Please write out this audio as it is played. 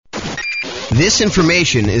This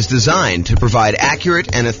information is designed to provide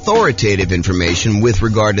accurate and authoritative information with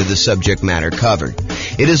regard to the subject matter covered.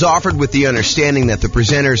 It is offered with the understanding that the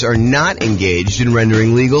presenters are not engaged in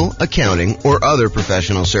rendering legal, accounting, or other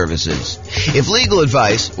professional services. If legal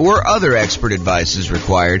advice or other expert advice is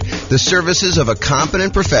required, the services of a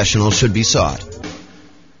competent professional should be sought.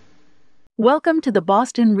 Welcome to the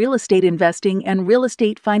Boston Real Estate Investing and Real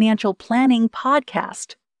Estate Financial Planning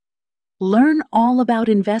podcast. Learn all about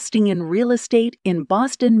investing in real estate in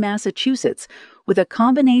Boston, Massachusetts, with a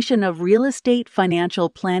combination of real estate financial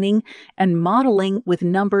planning and modeling with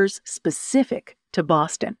numbers specific to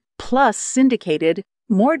Boston, plus syndicated,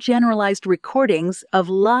 more generalized recordings of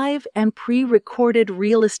live and pre-recorded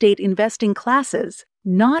real estate investing classes,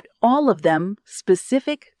 not all of them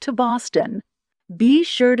specific to Boston. Be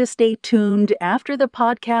sure to stay tuned after the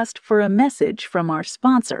podcast for a message from our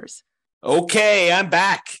sponsors. Okay, I'm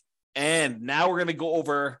back. And now we're going to go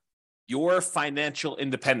over your financial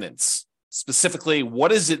independence. Specifically,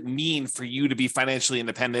 what does it mean for you to be financially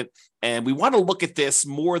independent? And we want to look at this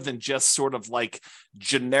more than just sort of like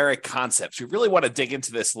generic concepts. We really want to dig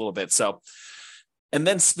into this a little bit. And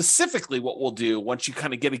then specifically what we'll do once you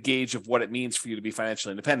kind of get a gauge of what it means for you to be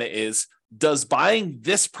financially independent is, does buying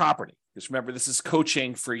this property, because remember, this is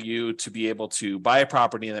coaching for you to be able to buy a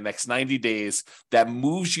property in the next 90 days that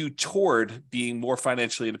moves you toward being more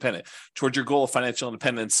financially independent, toward your goal of financial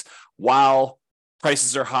independence while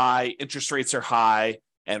prices are high, interest rates are high,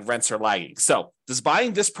 and rents are lagging. So does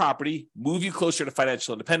buying this property move you closer to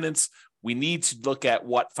financial independence? We need to look at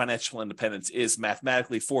what financial independence is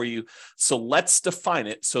mathematically for you. So let's define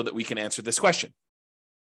it so that we can answer this question.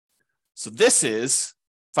 So this is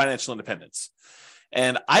financial independence.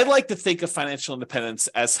 And I like to think of financial independence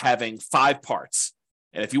as having 5 parts.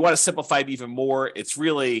 And if you want to simplify it even more, it's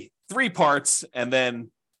really 3 parts. And then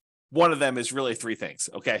one of them is really 3 things.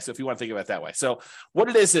 Okay. So if you want to think about it that way. So what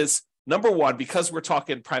it is number one, because we're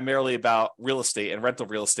talking primarily about real estate and rental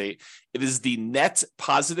real estate, it is the net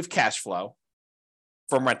positive cash flow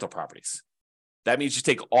from rental properties. That means you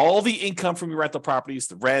take all the income from your rental properties,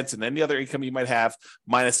 the rent, and any other income you might have,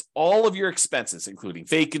 minus all of your expenses, including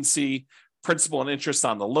vacancy, principal and interest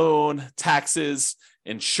on the loan, taxes,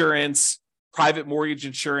 insurance, private mortgage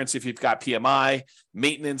insurance if you've got PMI,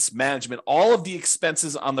 maintenance, management, all of the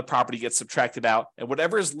expenses on the property get subtracted out. And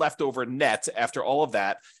whatever is left over net after all of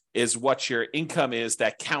that is what your income is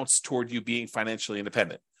that counts toward you being financially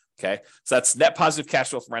independent. Okay. So that's net positive cash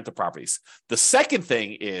flow from rental properties. The second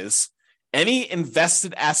thing is any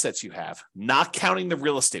invested assets you have, not counting the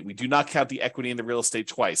real estate. We do not count the equity in the real estate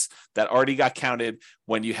twice. That already got counted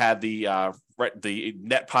when you had the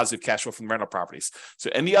net positive cash flow from rental properties. So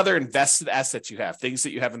any other invested assets you have, things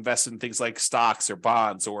that you have invested in things like stocks or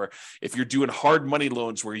bonds, or if you're doing hard money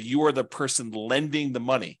loans where you are the person lending the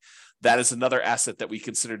money, that is another asset that we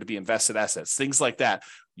consider to be invested assets. Things like that.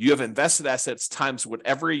 You have invested assets times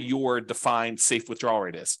whatever your defined safe withdrawal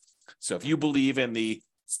rate is. So if you believe in the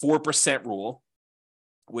 4% rule,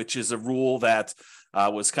 which is a rule that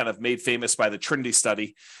was kind of made famous by the Trinity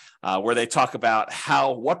study, where they talk about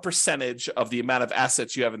what percentage of the amount of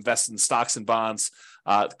assets you have invested in stocks and bonds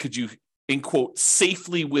could you, in quote,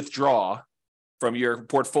 safely withdraw from your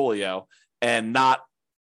portfolio and not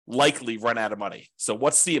likely run out of money. So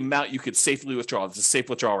what's the amount you could safely withdraw? It's a safe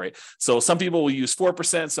withdrawal rate. So some people will use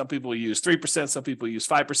 4%, some people will use 3%, some people use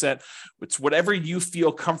 5%. It's whatever you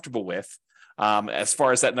feel comfortable with. As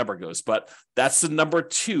far as that number goes. But that's the number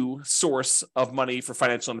 2 source of money for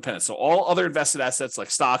financial independence. So all other invested assets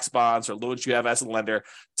like stocks, bonds, or loans you have as a lender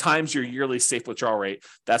times your yearly safe withdrawal rate,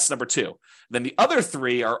 that's number 2. Then the other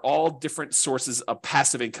 3 are all different sources of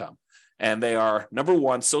passive income. And they are, number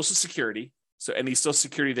 1, Social Security. So any Social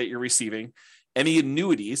Security that you're receiving. Any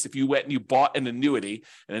annuities, if you went and you bought an annuity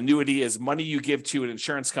is money you give to an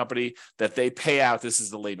insurance company that they pay out. This is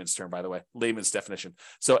the layman's term, by the way, layman's definition.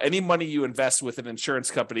 So any money you invest with an insurance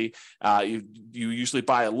company, you usually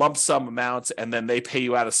buy a lump sum amount, and then they pay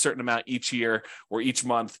you out a certain amount each year or each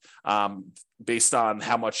month based on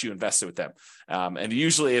how much you invested with them. And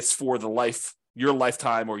usually it's for your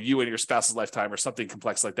lifetime or you and your spouse's lifetime or something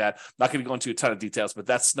complex like that. I'm not going to go into a ton of details, but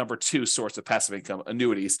that's number 2 source of passive income,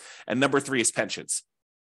 annuities. And number 3 is pensions.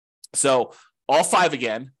 So all 5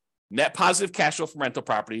 again, net positive cash flow from rental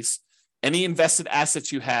properties, any invested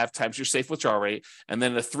assets you have times your safe withdrawal rate, and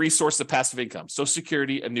then the 3 sources of passive income, Social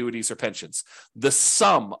Security, annuities, or pensions. The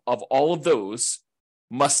sum of all of those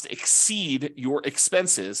must exceed your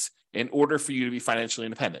expenses in order for you to be financially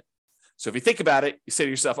independent. So if you think about it, you say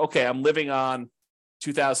to yourself, okay, I'm living on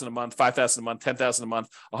 $2,000 a month, $5,000 a month, $10,000 a month,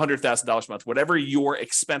 $100,000 a month, whatever your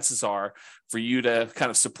expenses are for you to kind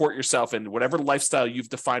of support yourself in whatever lifestyle you've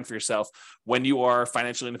defined for yourself when you are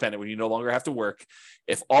financially independent, when you no longer have to work.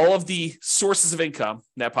 If all of the sources of income,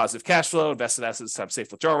 net positive cash flow, invested assets times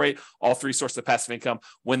safe withdrawal rate, all three sources of passive income,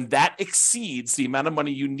 when that exceeds the amount of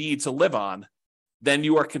money you need to live on, then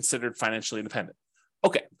you are considered financially independent.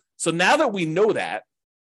 Okay, so now that we know that,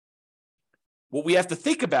 what we have to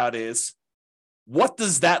think about is, what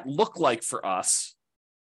does that look like for us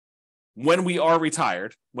when we are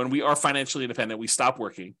retired, when we are financially independent, we stop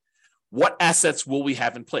working? What assets will we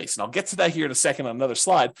have in place? And I'll get to that here in a second on another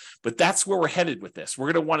slide, but that's where we're headed with this.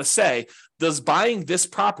 We're going to want to say, does buying this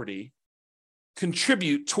property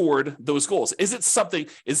contribute toward those goals? Is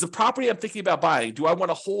the property I'm thinking about buying, do I want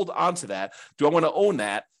to hold on to that? Do I want to own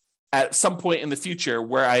that at some point in the future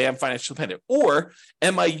where I am financially independent? Or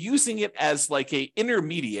am I using it as like a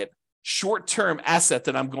intermediate short-term asset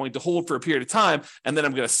that I'm going to hold for a period of time, and then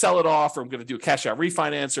I'm going to sell it off, or I'm going to do a cash out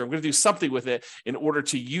refinance, or I'm going to do something with it in order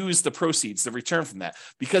to use the proceeds, the return from that,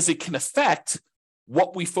 because it can affect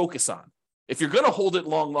what we focus on. If you're going to hold it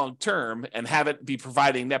long term and have it be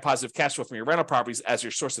providing net positive cash flow from your rental properties as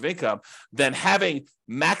your source of income, then having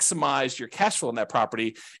maximized your cash flow in that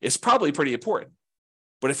property is probably pretty important.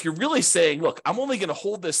 But if you're really saying, look, I'm only going to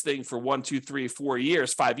hold this thing for 1, 2, 3, 4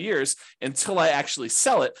 years, 5 years until I actually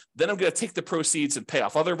sell it, then I'm going to take the proceeds and pay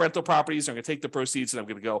off other rental properties. I'm going to take the proceeds and I'm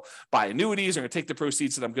going to go buy annuities. I'm going to take the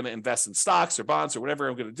proceeds and I'm going to invest in stocks or bonds or whatever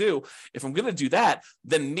I'm going to do. If I'm going to do that,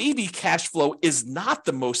 then maybe cash flow is not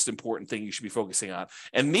the most important thing you should be focusing on.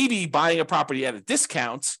 And maybe buying a property at a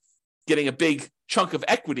discount, getting a big chunk of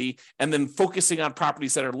equity, and then focusing on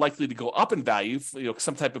properties that are likely to go up in value,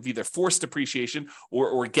 some type of either forced appreciation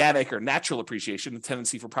or organic or natural appreciation, the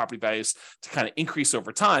tendency for property values to kind of increase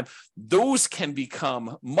over time, those can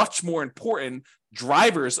become much more important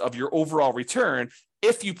drivers of your overall return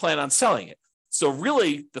if you plan on selling it. So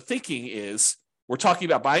really the thinking is, we're talking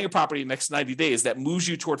about buying a property in the next 90 days that moves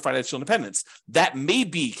you toward financial independence. That may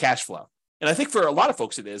be cash flow. And I think for a lot of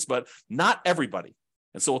folks it is, but not everybody.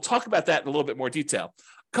 And so we'll talk about that in a little bit more detail.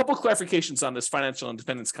 A couple of clarifications on this financial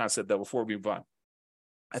independence concept, though, before we move on.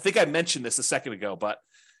 I think I mentioned this a second ago, but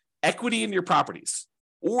equity in your properties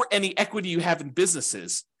or any equity you have in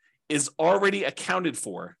businesses is already accounted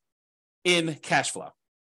for in cash flow.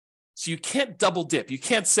 So you can't double dip. You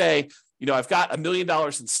can't say, I've got $1 million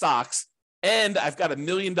in stocks and I've got $1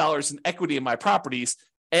 million in equity in my properties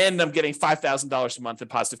and I'm getting $5,000 a month in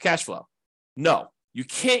positive cash flow. No. You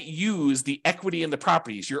can't use the equity in the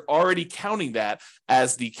properties. You're already counting that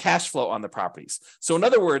as the cash flow on the properties. So in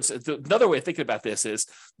other words, another way of thinking about this is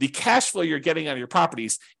the cash flow you're getting on your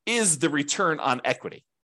properties is the return on equity.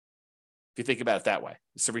 If you think about it that way,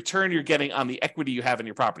 it's the return you're getting on the equity you have in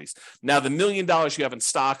your properties. Now, the $1 million you have in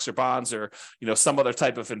stocks or bonds or some other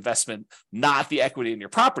type of investment, not the equity in your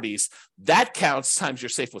properties, that counts times your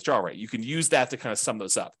safe withdrawal rate. You can use that to kind of sum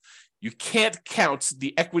those up. You can't count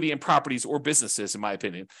the equity in properties or businesses, in my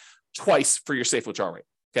opinion, twice for your safe withdrawal rate,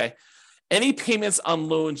 okay? Any payments on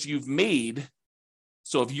loans you've made,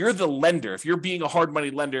 so if you're the lender, if you're being a hard money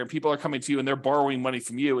lender and people are coming to you and they're borrowing money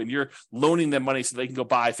from you and you're loaning them money so they can go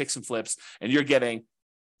buy fix and flips and you're getting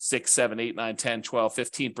 6, 7, 8, 9, 10, 12,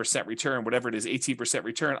 15% return, whatever it is, 18%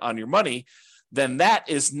 return on your money, then that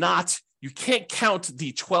is not, you can't count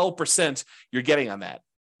the 12% you're getting on that.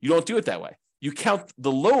 You don't do it that way. You count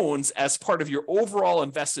the loans as part of your overall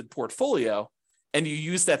invested portfolio, and you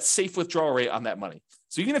use that safe withdrawal rate on that money.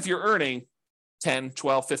 So even if you're earning 10,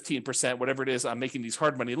 12, 15%, whatever it is on making these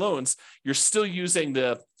hard money loans, you're still using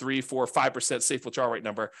the 3, 4, 5% safe withdrawal rate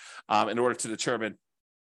number in order to determine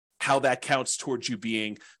how that counts towards you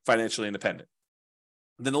being financially independent.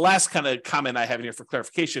 Then the last kind of comment I have in here for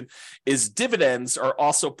clarification is dividends are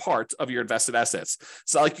also part of your invested assets.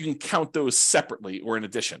 So like you can count those separately or in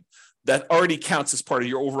addition. That already counts as part of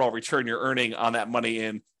your overall return you're earning on that money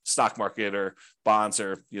in stock market or bonds,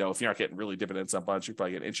 or, if you're not getting really dividends on bonds, you're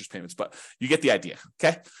probably getting interest payments, but you get the idea.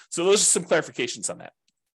 Okay. So those are some clarifications on that.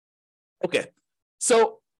 Okay.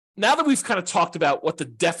 So now that we've kind of talked about what the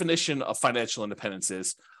definition of financial independence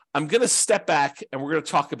is, I'm going to step back and we're going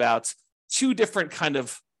to talk about two different kind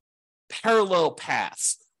of parallel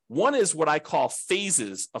paths. One is what I call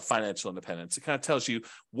phases of financial independence. It kind of tells you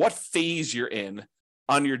what phase you're in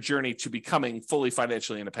on your journey to becoming fully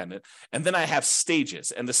financially independent. And then I have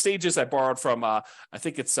stages. And the stages I borrowed from, I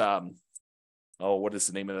think it's, what is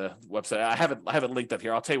the name of the website? I have it linked up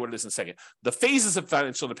here. I'll tell you what it is in a second. The phases of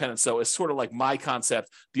financial independence, though, is sort of like my concept.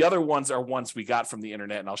 The other ones are ones we got from the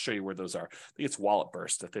internet, and I'll show you where those are. I think it's Wallet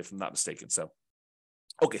Burst, if I'm not mistaken. So,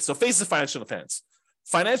 okay, so phases of financial independence.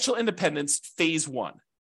 financial independence phase one.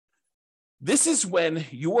 This is when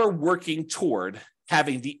you're working toward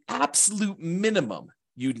having the absolute minimum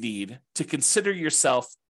you need to consider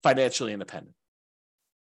yourself financially independent.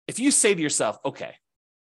 If you say to yourself, okay,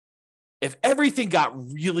 if everything got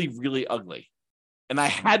really, really ugly and I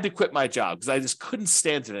had to quit my job because I just couldn't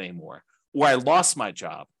stand it anymore, or I lost my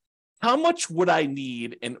job, how much would I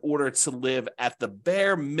need in order to live at the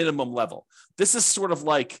bare minimum level? This is sort of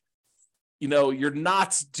like, you're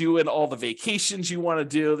not doing all the vacations you want to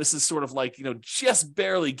do. This is sort of like, just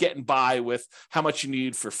barely getting by with how much you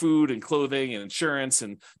need for food and clothing and insurance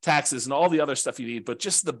and taxes and all the other stuff you need, but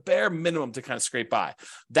just the bare minimum to kind of scrape by.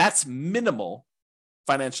 That's minimal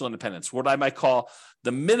financial independence, what I might call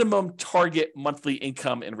the minimum target monthly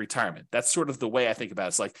income in retirement. That's sort of the way I think about it.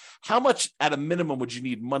 It's like, how much at a minimum would you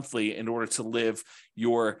need monthly in order to live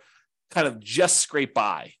your kind of just scrape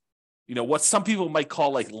by? What some people might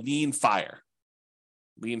call like lean financial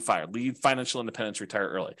independence, retire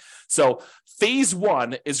early. So phase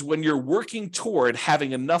one is when you're working toward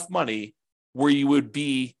having enough money where you would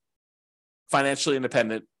be financially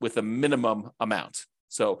independent with a minimum amount.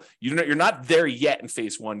 So you're not there yet in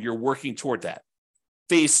phase one. You're working toward that.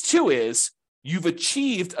 Phase two is you've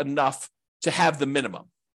achieved enough to have the minimum.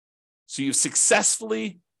 So you've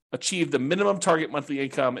successfully achieved the minimum target monthly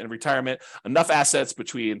income in retirement, enough assets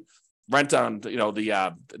between rent on,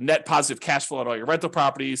 the net positive cash flow on all your rental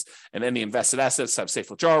properties and any invested assets, have safe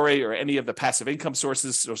withdrawal rate, or any of the passive income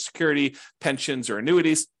sources, Social Security, pensions, or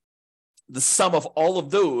annuities. The sum of all of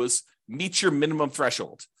those meets your minimum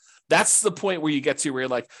threshold. That's the point where you get to where you're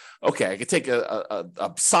like, okay, I could take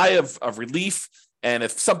a sigh of relief. And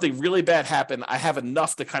if something really bad happened, I have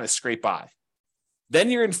enough to kind of scrape by.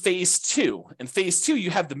 Then you're in phase two. In phase two, you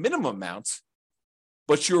have the minimum amount,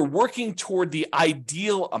 but you're working toward the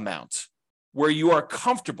ideal amount where you are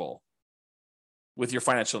comfortable with your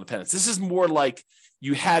financial independence. This is more like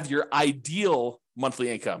you have your ideal monthly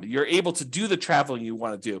income. You're able to do the traveling you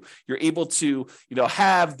want to do. You're able to,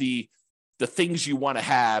 have the things you want to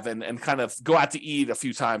have and kind of go out to eat a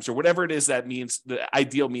few times or whatever it is that means the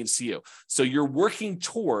ideal means to you. So you're working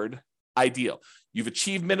toward ideal. You've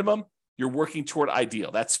achieved minimum. You're working toward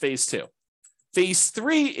ideal. That's phase two. Phase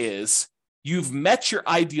three is you've met your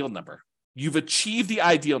ideal number. You've achieved the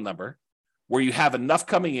ideal number where you have enough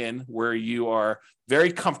coming in, where you are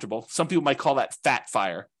very comfortable. Some people might call that fat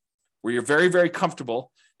fire, where you're very, very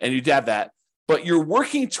comfortable and you have that, but you're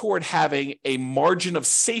working toward having a margin of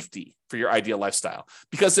safety for your ideal lifestyle.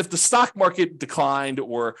 Because if the stock market declined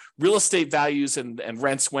or real estate values and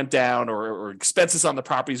rents went down or expenses on the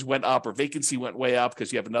properties went up or vacancy went way up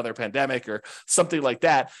because you have another pandemic or something like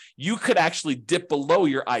that, you could actually dip below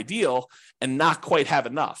your ideal and not quite have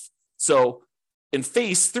enough. So in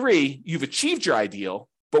phase three, you've achieved your ideal,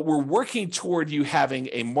 but we're working toward you having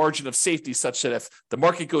a margin of safety such that if the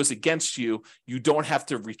market goes against you, you don't have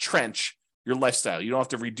to retrench your lifestyle. You don't have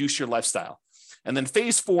to reduce your lifestyle. And then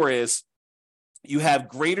phase four is you have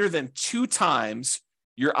greater than 2 times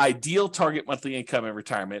your ideal target monthly income in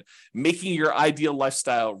retirement, making your ideal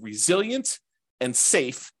lifestyle resilient and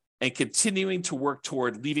safe and continuing to work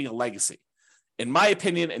toward leaving a legacy. In my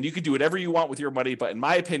opinion, and you can do whatever you want with your money, but in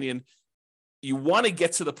my opinion, you want to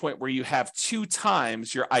get to the point where you have 2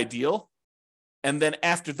 times your ideal. And then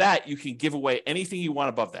after that, you can give away anything you want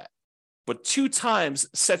above that. But 2 times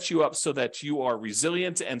sets you up so that you are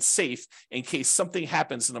resilient and safe in case something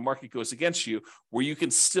happens and the market goes against you, where you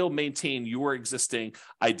can still maintain your existing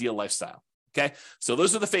ideal lifestyle. Okay. So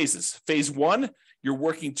those are the phases. Phase 1, you're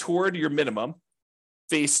working toward your minimum.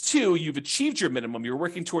 Phase 2, you've achieved your minimum. You're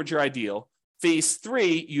working towards your ideal. Phase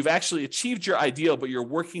 3, you've actually achieved your ideal, but you're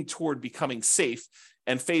working toward becoming safe.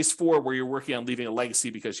 And phase 4, where you're working on leaving a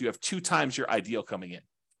legacy because you have 2 times your ideal coming in.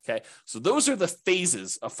 Okay, so those are the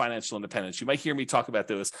phases of financial independence. You might hear me talk about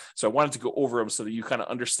those. So I wanted to go over them so that you kind of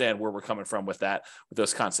understand where we're coming from with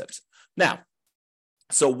those concepts. Now,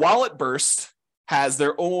 so Wallet Burst has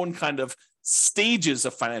their own kind of stages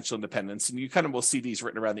of financial independence, and you kind of will see these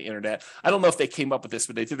written around the internet. I don't know if they came up with this,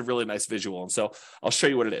 but they did a really nice visual. And so I'll show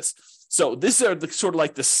you what it is. So these are the sort of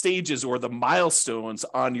like the stages or the milestones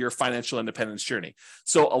on your financial independence journey.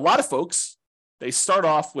 So a lot of folks, they start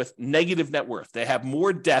off with negative net worth. They have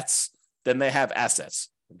more debts than they have assets.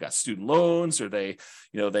 They've got student loans, or they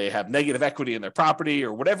have negative equity in their property,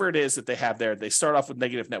 or whatever it is that they have there. They start off with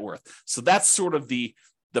negative net worth. So that's sort of the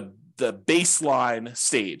baseline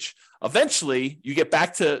stage. Eventually, you get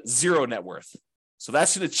back to 0 net worth. So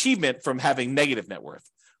that's an achievement from having negative net worth,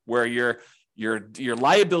 where your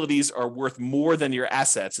liabilities are worth more than your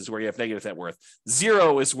assets is where you have negative net worth.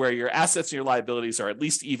 0 is where your assets and your liabilities are at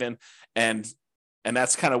least even, and And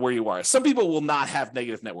that's kind of where you are. Some people will not have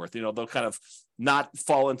negative net worth. They'll kind of not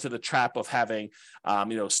fall into the trap of having,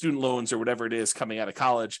 student loans or whatever it is coming out of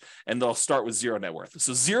college, and they'll start with zero net worth.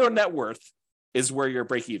 So zero net worth is where you're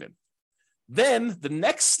break even. Then the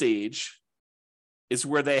next stage is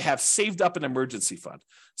where they have saved up an emergency fund.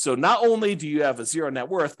 So not only do you have a zero net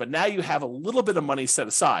worth, but now you have a little bit of money set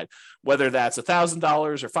aside, whether that's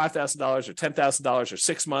 $1,000 or $5,000 or $10,000 or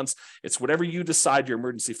 6 months. It's whatever you decide your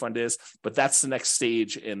emergency fund is, but that's the next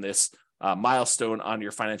stage in this milestone on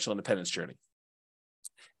your financial independence journey.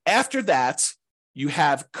 After that, you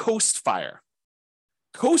have Coast Fire.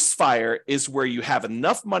 Coast Fire is where you have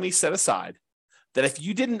enough money set aside that if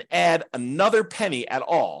you didn't add another penny at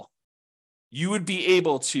all, you would be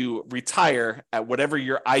able to retire at whatever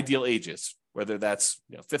your ideal age is, whether that's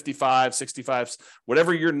 55, 65,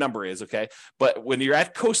 whatever your number is, okay? But when you're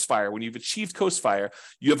at Coast Fire, when you've achieved Coast Fire,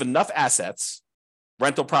 you have enough assets,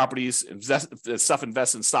 rental properties, stuff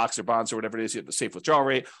invested in stocks or bonds or whatever it is, you have the safe withdrawal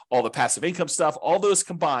rate, all the passive income stuff, all those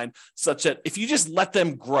combined, such that if you just let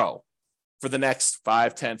them grow for the next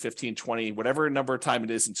 5, 10, 15, 20, whatever number of time it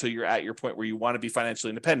is until you're at your point where you want to be financially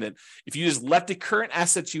independent, if you just let the current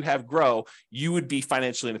assets you have grow, you would be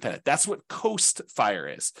financially independent. That's what Coast Fire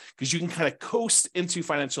is, because you can kind of coast into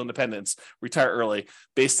financial independence, retire early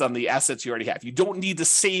based on the assets you already have. You don't need to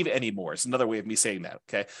save anymore. It's another way of me saying that,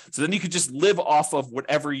 okay? So then you could just live off of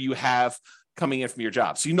whatever you have coming in from your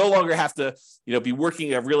job. So you no longer have to, be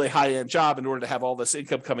working a really high-end job in order to have all this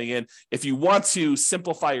income coming in. If you want to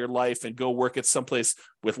simplify your life and go work at someplace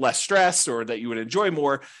with less stress or that you would enjoy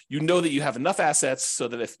more, you know that you have enough assets so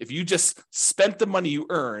that if you just spent the money you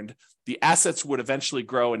earned, the assets would eventually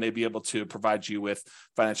grow and they'd be able to provide you with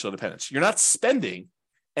financial independence. You're not spending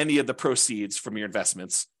any of the proceeds from your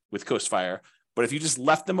investments with Coast Fire, but if you just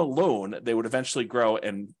left them alone, they would eventually grow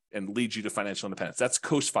and lead you to financial independence. That's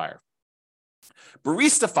Coast Fire.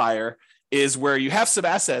 Barista Fire is where you have some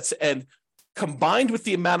assets, and combined with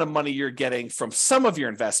the amount of money you're getting from some of your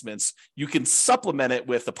investments, you can supplement it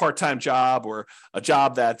with a part-time job or a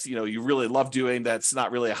job that you really love doing that's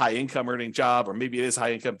not really a high income earning job, or maybe it is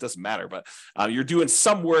high income, it doesn't matter, but you're doing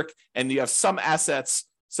some work and you have some assets,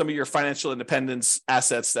 some of your financial independence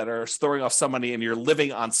assets that are throwing off some money, and you're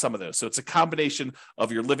living on some of those. So it's a combination of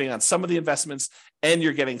you're living on some of the investments and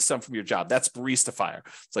you're getting some from your job. That's Barista Fire.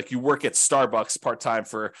 It's like you work at Starbucks part-time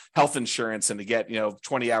for health insurance and to get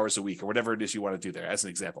 20 hours a week or whatever it is you want to do there, as an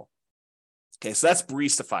example. Okay, so that's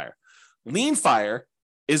Barista Fire. Lean Fire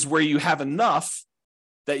is where you have enough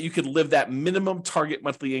that you could live that minimum target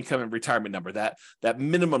monthly income and retirement number, that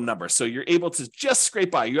minimum number. So you're able to just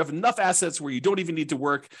scrape by. You have enough assets where you don't even need to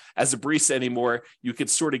work as a barista anymore. You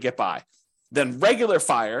could sort of get by. Then Regular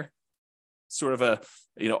Fire, sort of a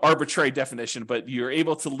arbitrary definition, but you're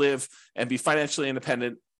able to live and be financially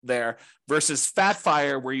independent there, versus Fat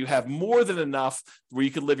Fire, where you have more than enough where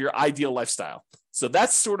you can live your ideal lifestyle. So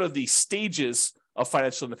that's sort of the stages of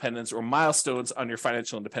financial independence or milestones on your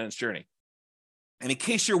financial independence journey. And in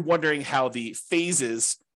case you're wondering how the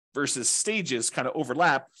phases versus stages kind of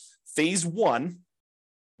overlap, phase 1,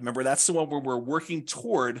 remember, that's the one where we're working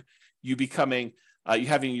toward you becoming, you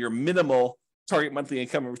having your minimal target monthly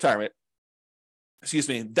income in retirement.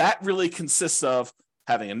 That really consists of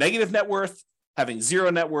having a negative net worth, having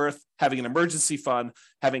zero net worth, having an emergency fund,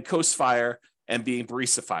 having Coast Fire, and being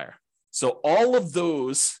Barista Fire. So all of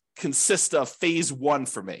those consist of phase 1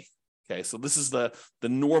 for me. Okay, so this is the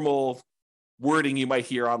normal wording you might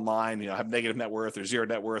hear online, have negative net worth or zero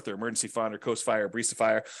net worth or emergency fund or Coast Fire or Barista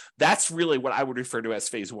Fire. That's really what I would refer to as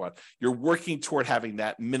phase 1. You're working toward having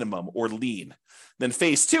that minimum or lean. Then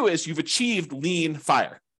phase 2 is you've achieved Lean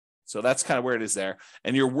Fire. So that's kind of where it is there.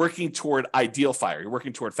 And you're working toward Ideal Fire. You're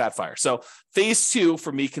working toward Fat Fire. So phase 2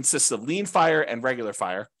 for me consists of Lean Fire and Regular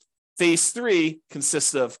Fire. Phase 3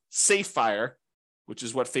 consists of Safe Fire, which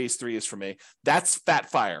is what phase 3 is for me. That's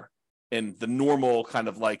Fat Fire in the normal kind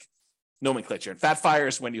of like nomenclature. And Fat Fire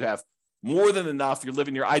is when you have more than enough, you're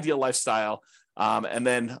living your ideal lifestyle. And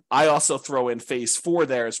then I also throw in phase 4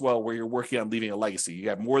 there as well, where you're working on leaving a legacy. You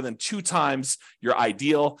have more than 2 times your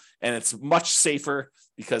ideal, and it's much safer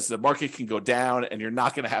because the market can go down and you're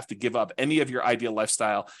not going to have to give up any of your ideal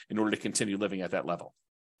lifestyle in order to continue living at that level.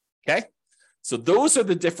 Okay. So those are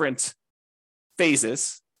the different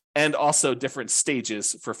phases and also different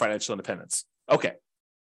stages for financial independence. Okay.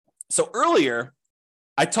 So earlier,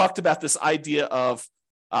 I talked about this idea of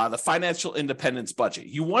the financial independence budget.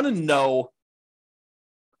 You want to know,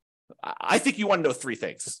 I think you want to know 3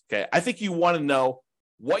 things. Okay. I think you want to know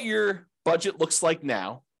what your budget looks like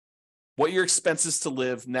now, what your expenses to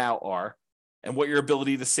live now are, and what your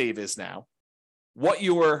ability to save is now, what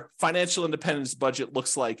your financial independence budget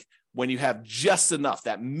looks like when you have just enough,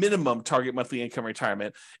 that minimum target monthly income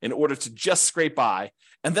retirement in order to just scrape by.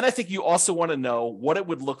 And then I think you also want to know what it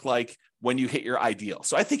would look like when you hit your ideal.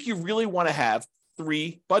 So I think you really want to have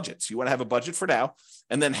 3 budgets. You want to have a budget for now.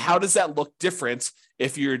 And then how does that look different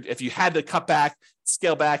if you had to cut back,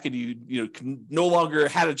 scale back, and you no longer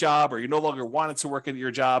had a job, or you no longer wanted to work at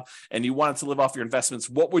your job and you wanted to live off your investments?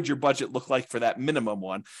 What would your budget look like for that minimum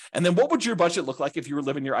one? And then what would your budget look like if you were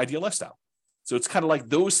living your ideal lifestyle? So it's kind of like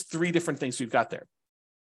those 3 different things we've got there.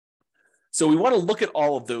 So we want to look at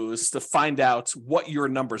all of those to find out what your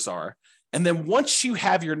numbers are. And then once you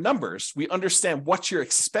have your numbers, we understand what your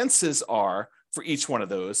expenses are for each one of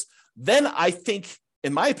those. Then I think,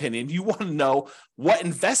 in my opinion, you want to know what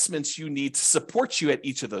investments you need to support you at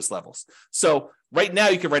each of those levels. So right now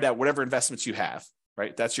you can write out whatever investments you have,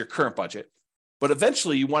 right? That's your current budget. But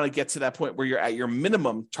eventually you want to get to that point where you're at your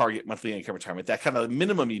minimum target monthly income retirement, that kind of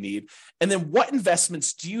minimum you need. And then what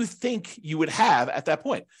investments do you think you would have at that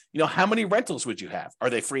point? How many rentals would you have? Are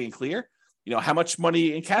they free and clear? How much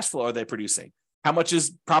money in cash flow are they producing? How much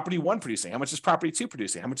is property 1 producing? How much is property 2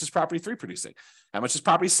 producing? How much is property 3 producing? How much is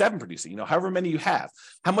property 7 producing? However many you have.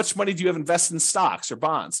 How much money do you have invested in stocks or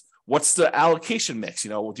bonds? What's the allocation mix? Do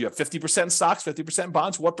you have 50% in stocks, 50% in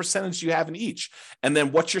bonds? What percentage do you have in each? And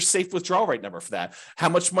then what's your safe withdrawal rate number for that? How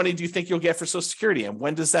much money do you think you'll get for Social Security? And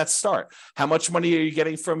when does that start? How much money are you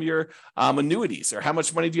getting from your annuities? Or how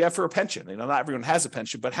much money do you have for a pension? Not everyone has a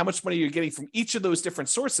pension, but how much money are you getting from each of those different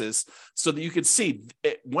sources so that you can see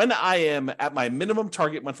when I am at my minimum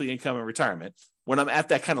target monthly income in retirement, when I'm at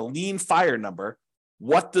that kind of lean fire number,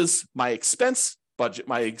 what does my expense budget,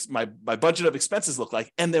 my budget of expenses look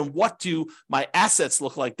like? And then what do my assets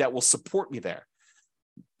look like that will support me there?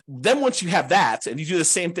 Then once you have that, and you do the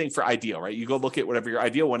same thing for ideal, right? You go look at whatever your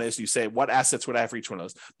ideal one is, you say, what assets would I have for each one of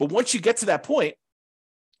those? But once you get to that point,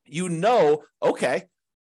 okay,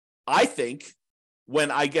 I think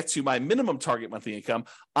when I get to my minimum target monthly income,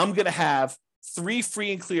 I'm going to have 3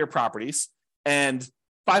 free and clear properties and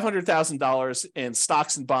 $500,000 in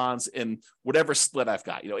stocks and bonds in whatever split I've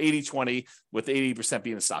got, 80-20 with 80%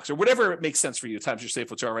 being in stocks, or whatever it makes sense for you times your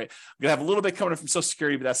safe withdrawal rate. I'm going to have a little bit coming in from Social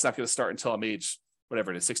Security, but that's not going to start until I'm age,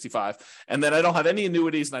 whatever it is, 65. And then I don't have any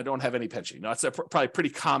annuities and I don't have any pension. It's probably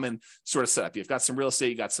pretty common sort of setup. You've got some real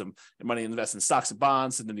estate, you got some money invested in stocks and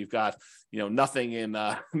bonds, and then you've got, nothing in,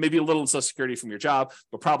 maybe a little in Social Security from your job,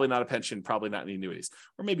 but probably not a pension, probably not any annuities,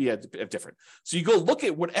 or maybe a different. So you go look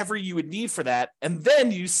at whatever you would need for that. And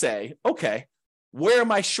then you say, okay, where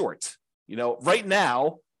am I short? Right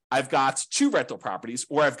now I've got 2 rental properties,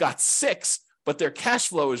 or I've got 6, but their cash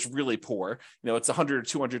flow is really poor. It's $100 or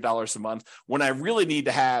 $200 a month when I really need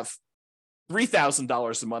to have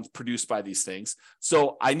 $3,000 a month produced by these things.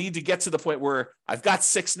 So I need to get to the point where I've got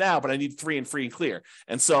 6 now, but I need 3 and free and clear.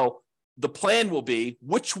 And so the plan will be,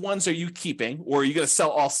 which ones are you keeping, or are you going to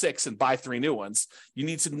sell all 6 and buy 3 new ones? You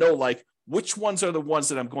need to know, which ones are the ones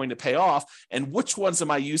that I'm going to pay off, and which ones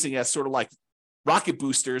am I using as sort of like rocket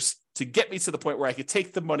boosters to get me to the point where I could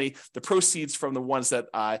take the money, the proceeds from the ones that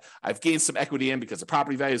I've gained some equity in because the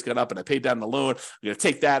property value has gone up and I paid down the loan. I'm going to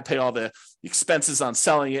take that, pay all the expenses on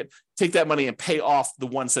selling it, take that money and pay off the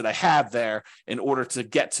ones that I have there in order to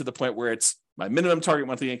get to the point where it's my minimum target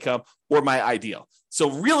monthly income or my ideal. So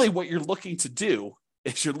really what you're looking to do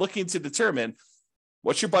is you're looking to determine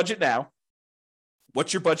what's your budget now,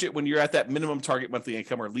 what's your budget when you're at that minimum target monthly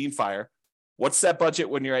income or lean fire, what's that budget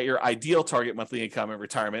when you're at your ideal target monthly income in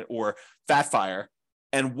retirement or fat fire,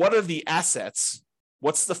 and what are the assets,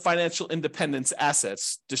 what's the financial independence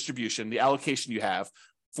assets distribution, the allocation you have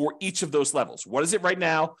for each of those levels. What is it right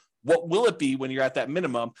now? What will it be when you're at that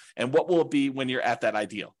minimum? And what will it be when you're at that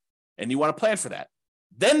ideal? And you want to plan for that.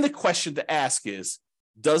 Then the question to ask is,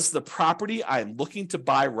 does the property I'm looking to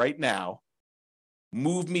buy right now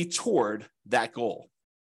move me toward that goal?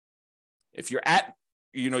 If you're at,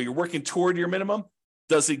 you're working toward your minimum,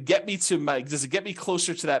 does it get me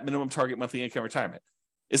closer to that minimum target monthly income retirement?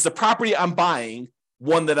 Is the property I'm buying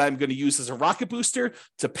one that I'm going to use as a rocket booster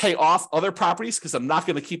to pay off other properties because I'm not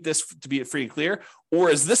going to keep this to be free and clear? Or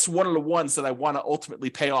is this one of the ones that I want to ultimately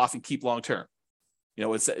pay off and keep long-term?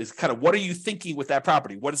 It's kind of, what are you thinking with that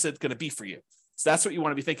property? What is it going to be for you? So that's what you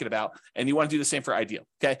want to be thinking about. And you want to do the same for ideal.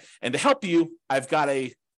 Okay. And to help you, I've got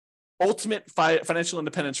a ultimate financial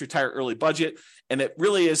independence retire early budget. And it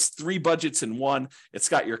really is 3 budgets in one. It's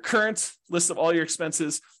got your current list of all your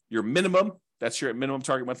expenses, your minimum, that's your minimum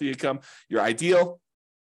target monthly income, your ideal,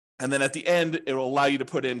 And then at the end, it will allow you to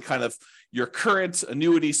put in kind of your current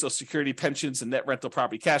annuity, Social Security, pensions, and net rental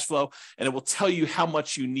property cash flow. And it will tell you how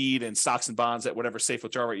much you need in stocks and bonds at whatever safe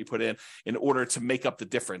withdrawal rate you put in order to make up the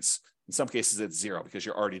difference. In some cases, it's zero because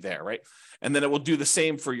you're already there, right? And then it will do the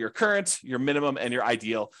same for your current, your minimum, and your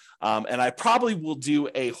ideal. And I probably will do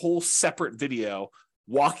a whole separate video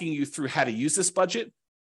walking you through how to use this budget.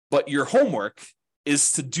 But your homework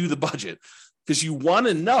is to do the budget because you want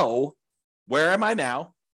to know, where am I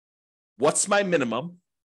now? What's my minimum?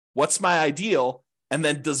 What's my ideal? And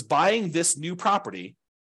then does buying this new property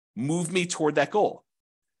move me toward that goal?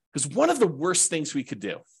 Because one of the worst things we could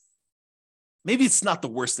do, maybe it's not the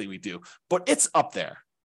worst thing we do, but it's up there.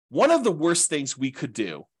 One of the worst things we could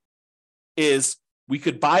do is we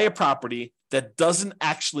could buy a property that doesn't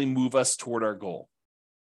actually move us toward our goal.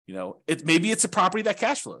 Maybe it's a property that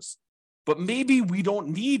cash flows, but maybe we don't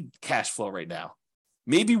need cash flow right now.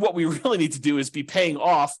 Maybe what we really need to do is be paying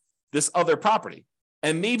off this other property.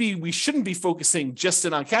 And maybe we shouldn't be focusing just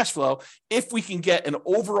in on cash flow if we can get an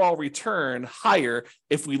overall return higher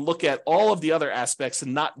if we look at all of the other aspects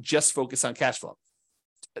and not just focus on cash flow.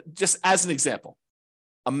 Just as an example,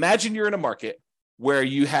 imagine you're in a market where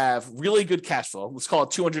you have really good cash flow. Let's call it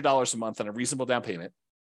 $200 a month on a reasonable down payment.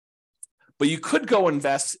 But you could go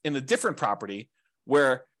invest in a different property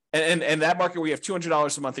where, and that market where you have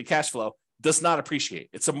 $200 a month in cash flow does not appreciate.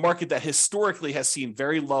 It's a market that historically has seen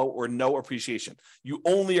very low or no appreciation. You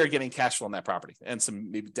only are getting cash flow on that property and some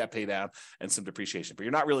maybe debt pay down and some depreciation, but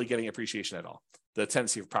you're not really getting appreciation at all. The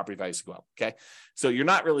tendency of property values to go up. Okay. So you're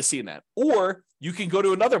not really seeing that. Or you can go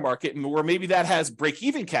to another market where maybe that has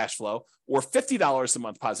break-even cash flow or $50 a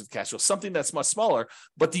month positive cash flow, something that's much smaller,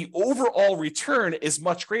 but the overall return is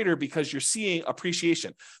much greater because you're seeing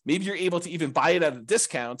appreciation. Maybe you're able to even buy it at a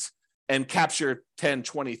discount and capture $10,000,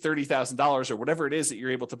 $20,000, $30,000 or whatever it is that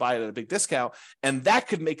you're able to buy it at a big discount. And that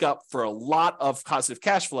could make up for a lot of positive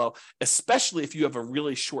cash flow, especially if you have a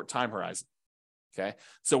really short time horizon. Okay.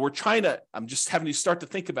 So I'm just having you start to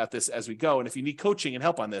think about this as we go. And if you need coaching and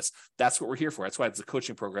help on this, that's what we're here for. That's why it's a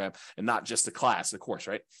coaching program and not just a class, a course,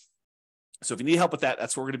 right? So if you need help with that,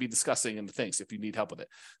 that's what we're going to be discussing in the things if you need help with it.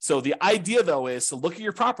 So the idea though is to look at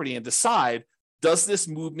your property and decide, does this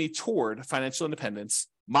move me toward financial independence,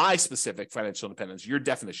 my specific financial independence, your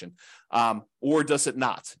definition, or does it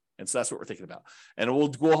not? And so that's what we're thinking about. And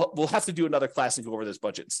we'll have to do another class and go over this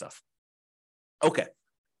budget and stuff. Okay.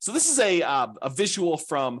 So this is a visual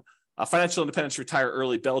from Financial Independence Retire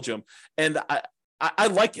Early Belgium. And I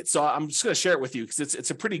like it. So I'm just going to share it with you because it's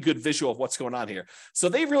a pretty good visual of what's going on here. So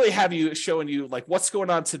they really have you showing you like what's going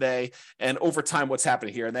on today and over time what's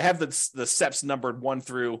happening here. And they have the steps numbered 1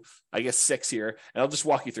 through, I guess, 6 here. And I'll just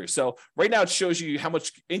walk you through. So right now it shows you how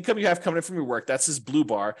much income you have coming in from your work. That's this blue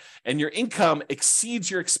bar. And your income exceeds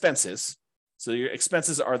your expenses. So your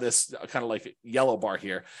expenses are this kind of like yellow bar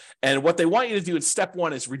here. And what they want you to do in step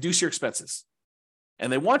 1 is reduce your expenses.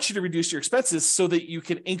 And they want you to reduce your expenses so that you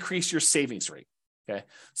can increase your savings rate. Okay.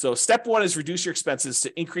 So step 1 is reduce your expenses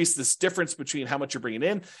to increase this difference between how much you're bringing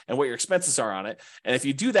in and what your expenses are on it. And if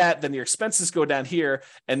you do that, then your expenses go down here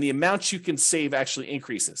and the amount you can save actually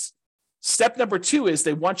increases. Step number 2 is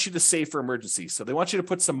they want you to save for emergencies. So they want you to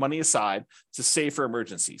put some money aside to save for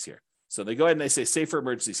emergencies here. So they go ahead and they say save for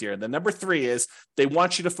emergencies here. And then number 3 is they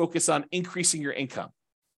want you to focus on increasing your income.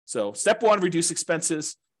 So step 1, reduce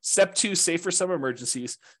expenses. Step 2, save for some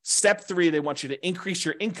emergencies. Step 3, they want you to increase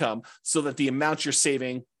your income so that the amount you're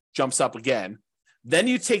saving jumps up again. Then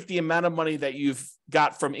you take the amount of money that you've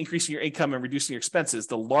got from increasing your income and reducing your expenses,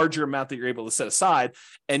 the larger amount that you're able to set aside,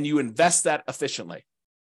 and you invest that efficiently.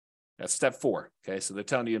 That's step 4. Okay, so they're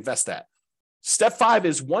telling you invest that. Step 5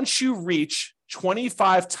 is once you reach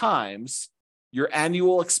 25 times your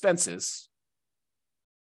annual expenses,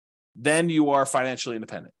 then you are financially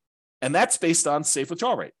independent. And that's based on safe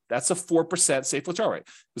withdrawal rate. That's a 4% safe withdrawal rate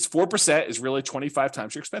because 4% is really 25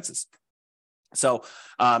 times your expenses. So,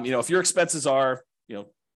 if your expenses are,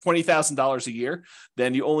 $20,000 a year,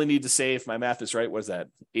 then you only need to save, my math is right, what is that,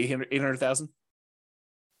 800,000?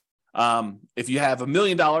 If you have $1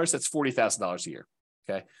 million, that's $40,000 a year.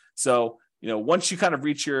 Okay. So, once you kind of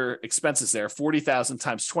reach your expenses there, 40,000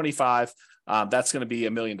 times 25, that's going to be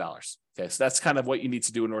 $1 million. Okay, so that's kind of what you need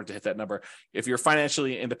to do in order to hit that number. If you're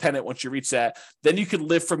financially independent, once you reach that, then you can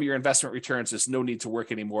live from your investment returns. There's no need to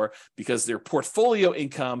work anymore because their portfolio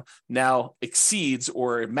income now exceeds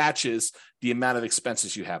or matches the amount of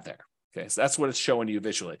expenses you have there. Okay, so that's what it's showing you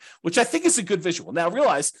visually, which I think is a good visual. Now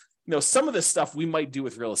realize, some of this stuff we might do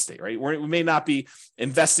with real estate, right? We may not be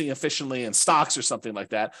investing efficiently in stocks or something like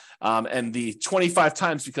that. And the 25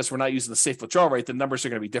 times, because we're not using the safe withdrawal rate, the numbers are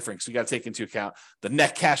going to be different. So we got to take into account the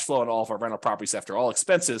net cash flow on all of our rental properties after all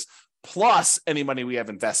expenses, plus any money we have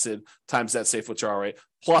invested times that safe withdrawal rate,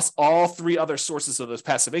 plus all three other sources of this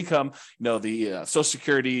passive income, the Social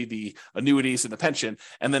Security, the annuities, and the pension.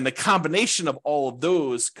 And then the combination of all of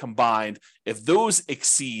those combined, if those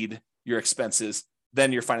exceed your expenses,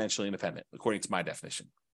 then you're financially independent, according to my definition.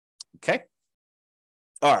 Okay?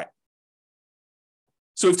 All right.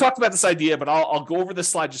 So we've talked about this idea, but I'll go over this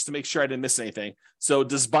slide just to make sure I didn't miss anything. So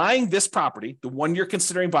does buying this property, the one you're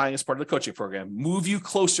considering buying as part of the coaching program, move you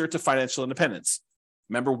closer to financial independence?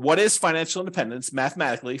 Remember, what is financial independence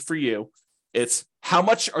mathematically for you? It's how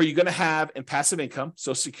much are you going to have in passive income,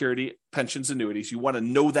 Social Security, pensions, annuities. You want to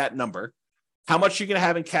know that number. How much you're going to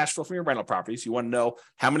have in cash flow from your rental properties. You want to know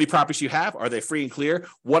how many properties you have. Are they free and clear?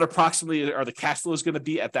 What approximately are the cash flows going to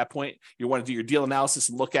be at that point? You want to do your deal analysis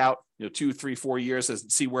and look out 2, 3, 4 years and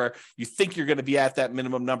see where you think you're going to be at that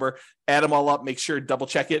minimum number. Add them all up, make sure, double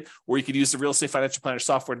check it, or you could use the Real Estate Financial Planner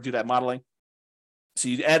software to do that modeling. So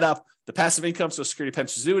you add up the passive income, Social Security,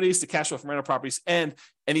 pensions, annuities, the cash flow from rental properties, and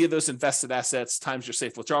any of those invested assets times your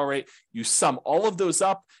safe withdrawal rate. You sum all of those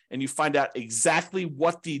up and you find out exactly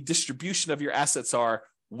what the distribution of your assets are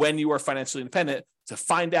when you are financially independent to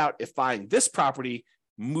find out if buying this property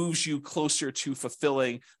moves you closer to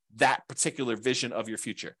fulfilling that particular vision of your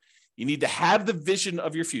future. You need to have the vision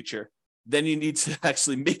of your future. Then you need to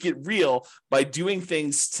actually make it real by doing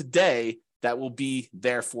things today that will be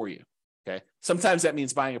there for you. Okay. Sometimes that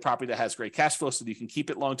means buying a property that has great cash flow so that you can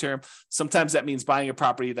keep it long term. Sometimes that means buying a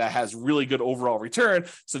property that has really good overall return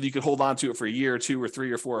so that you can hold on to it for a year or 2 or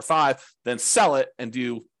 3 or 4 or 5, then sell it and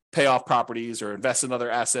do pay off properties or invest in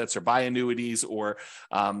other assets or buy annuities or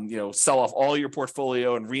sell off all your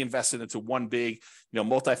portfolio and reinvest it into one big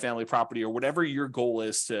multifamily property or whatever your goal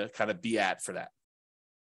is to kind of be at for that.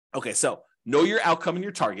 Okay, so know your outcome and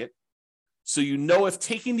your target. So you know if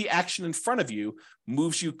taking the action in front of you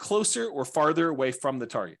moves you closer or farther away from the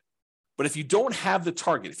target. But if you don't have the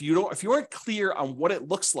target, if you aren't clear on what it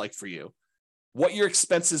looks like for you, what your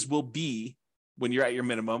expenses will be when you're at your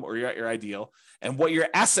minimum or you're at your ideal, and what your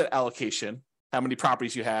asset allocation, how many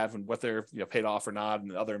properties you have and what they're paid off or not,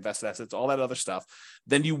 and other invested assets, all that other stuff,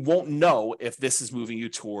 then you won't know if this is moving you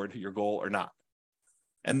toward your goal or not.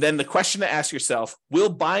 And then the question to ask yourself, will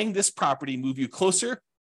buying this property move you closer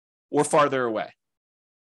or farther away?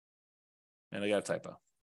 And I got a typo.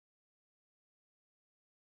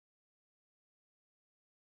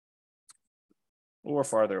 Or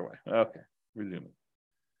farther away. Okay, resuming.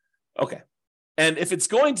 Okay. And if it's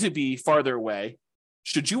going to be farther away,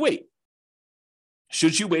 should you wait?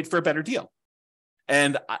 Should you wait for a better deal?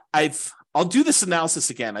 And I'll do this analysis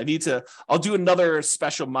again. I'll do another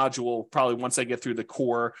special module probably once I get through the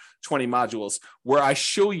core 20 modules where I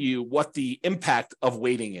show you what the impact of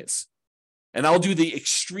waiting is. And I'll do the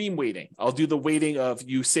extreme waiting. I'll do the waiting of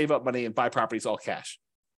you save up money and buy properties all cash.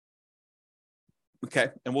 Okay.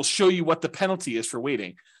 And we'll show you what the penalty is for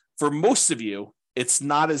waiting. For most of you, it's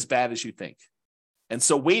not as bad as you think. And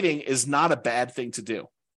so waiting is not a bad thing to do.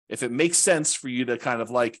 If it makes sense for you to kind of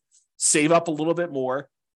like save up a little bit more,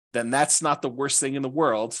 then that's not the worst thing in the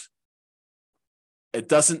world. It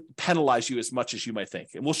doesn't penalize you as much as you might think.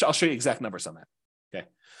 And I'll show you exact numbers on that. Okay.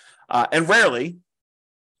 And rarely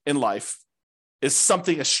in life is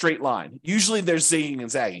something a straight line. Usually there's zigging and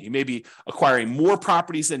zagging. You may be acquiring more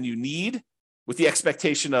properties than you need with the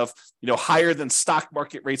expectation of, higher than stock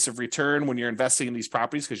market rates of return when you're investing in these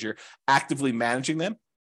properties because you're actively managing them.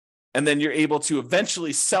 And then you're able to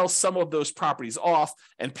eventually sell some of those properties off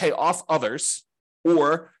and pay off others,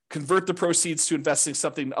 or convert the proceeds to investing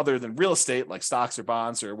something other than real estate, like stocks or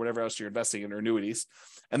bonds or whatever else you're investing in, or annuities,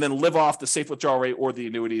 and then live off the safe withdrawal rate or the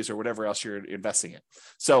annuities or whatever else you're investing in.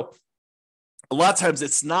 So a lot of times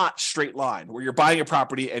it's not straight line where you're buying a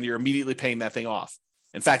property and you're immediately paying that thing off.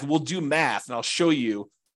 In fact, we'll do math and I'll show you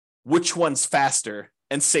which one's faster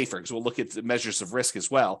and safer, because we'll look at the measures of risk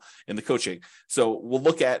as well in the coaching. So we'll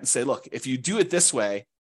look at and say, look, if you do it this way,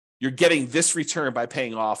 you're getting this return by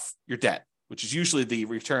paying off your debt, which is usually the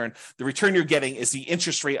return. The return you're getting is the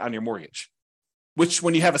interest rate on your mortgage, which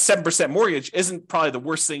when you have a 7% mortgage isn't probably the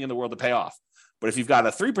worst thing in the world to pay off. But if you've got a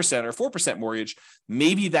 3% or 4% mortgage,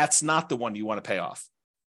 maybe that's not the one you want to pay off.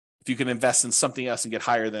 If you can invest in something else and get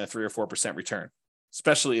higher than a 3 or 4% return,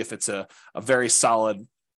 especially if it's a very solid,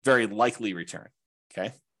 very likely return.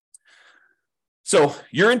 Okay. So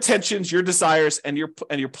your intentions, your desires, and your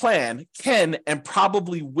plan can and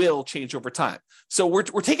probably will change over time. So we're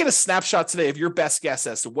taking a snapshot today of your best guess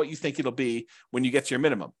as to what you think it'll be when you get to your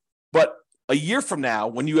minimum. But a year from now,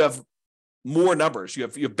 when you have more numbers, you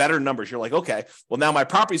have better numbers, you're like, okay, well, now my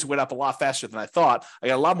properties went up a lot faster than I thought. I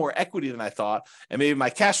got a lot more equity than I thought. And maybe my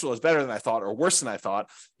cash flow is better than I thought or worse than I thought.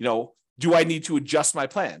 Do I need to adjust my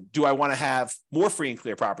plan? Do I want to have more free and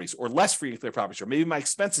clear properties or less free and clear properties? Or maybe my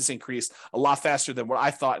expenses increased a lot faster than what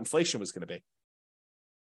I thought inflation was going to be.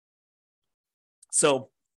 So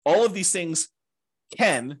all of these things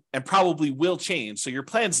can and probably will change. So your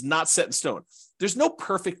plan's not set in stone. There's no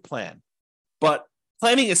perfect plan, but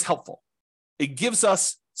planning is helpful. It gives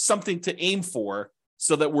us something to aim for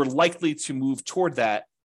so that we're likely to move toward that,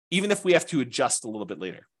 even if we have to adjust a little bit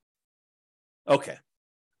later. Okay.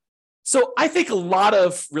 So I think a lot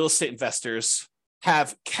of real estate investors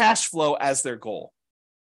have cash flow as their goal.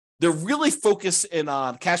 They're really focused in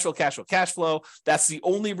on cash flow. That's the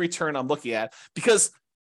only return I'm looking at, because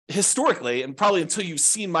historically, and probably until you've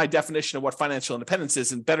seen my definition of what financial independence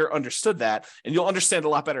is and better understood that, and you'll understand a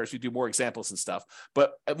lot better as we do more examples and stuff.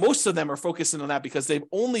 But most of them are focusing on that because they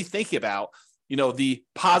only think about, the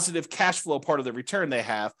positive cash flow part of the return they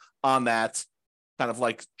have on that kind of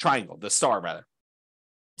like triangle, the star rather.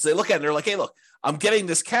 So they look at it and they're like, hey, look, I'm getting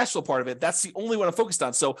this cash flow part of it. That's the only one I'm focused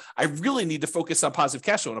on. So I really need to focus on positive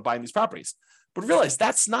cash flow when I'm buying these properties. But realize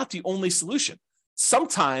that's not the only solution.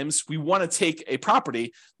 Sometimes we want to take a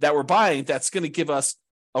property that we're buying that's going to give us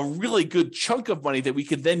a really good chunk of money that we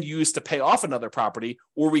could then use to pay off another property,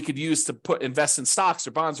 or we could use to invest in stocks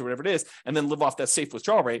or bonds or whatever it is, and then live off that safe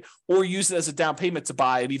withdrawal rate, or use it as a down payment to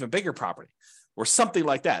buy an even bigger property or something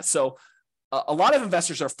like that. So a lot of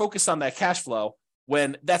investors are focused on that cash flow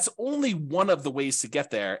when that's only one of the ways to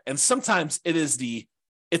get there. And sometimes it's the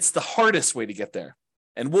hardest way to get there.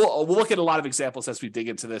 And we'll look at a lot of examples as we dig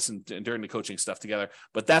into this and during the coaching stuff together,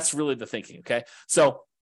 but that's really the thinking, okay? So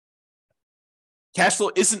cash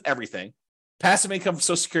flow isn't everything. Passive income from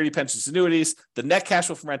Social Security, pensions, annuities, the net cash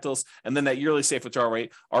flow from rentals, and then that yearly safe withdrawal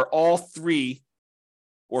rate are all 3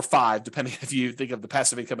 or 5, depending if you think of the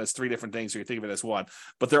passive income as 3 different things or you think of it as one,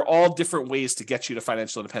 but they're all different ways to get you to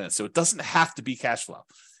financial independence. So it doesn't have to be cash flow.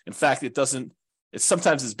 In fact,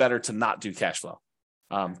 sometimes it's better to not do cash flow.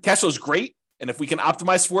 Cash flow is great. And if we can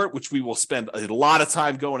optimize for it, which we will spend a lot of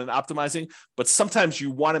time going and optimizing, but sometimes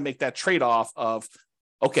you want to make that trade-off of,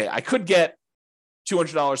 okay, I could get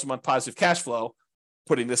 $200 a month positive cash flow,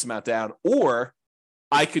 putting this amount down, or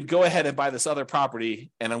I could go ahead and buy this other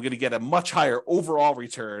property and I'm going to get a much higher overall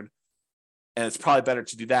return. And it's probably better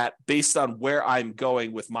to do that based on where I'm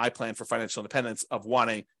going with my plan for financial independence of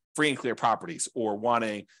wanting free and clear properties or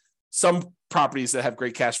wanting some properties that have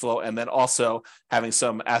great cash flow and then also having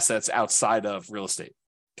some assets outside of real estate.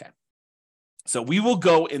 Okay. So we will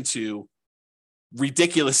go into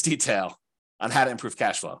ridiculous detail on how to improve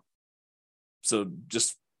cash flow. So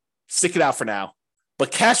just stick it out for now.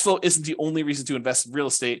 But cash flow isn't the only reason to invest in real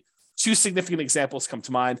estate. 2 significant examples come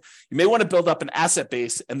to mind. You may want to build up an asset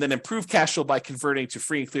base and then improve cash flow by converting to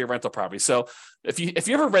free and clear rental property. So if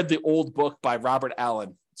you ever read the old book by Robert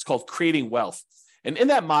Allen, it's called Creating Wealth. And in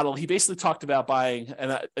that model, he basically talked about buying,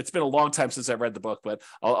 and it's been a long time since I read the book, but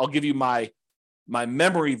I'll give you my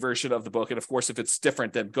memory version of the book. And of course, if it's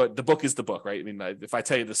different, then the book is the book, right? I mean, if I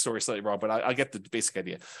tell you the story slightly wrong, but I'll get the basic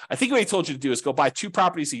idea. I think what he told you to do is go buy 2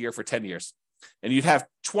 properties a year for 10 years. And you'd have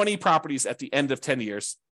 20 properties at the end of 10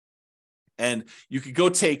 years. And you could go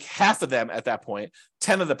take half of them at that point,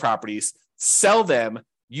 10 of the properties, sell them,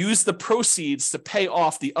 use the proceeds to pay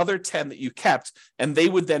off the other 10 that you kept, and they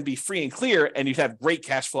would then be free and clear, and you'd have great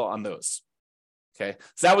cash flow on those. Okay,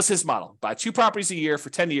 so that was his model. Buy 2 properties a year for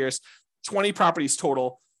 10 years, 20 properties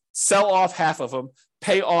total, sell off half of them,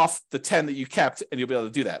 pay off the 10 that you kept, and you'll be able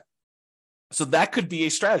to do that. So that could be a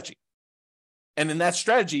strategy. And in that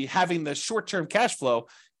strategy, having the short-term cash flow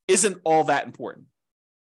isn't all that important.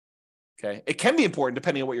 Okay, it can be important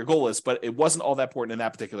depending on what your goal is, but it wasn't all that important in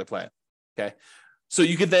that particular plan. Okay, so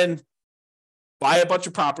you could then buy a bunch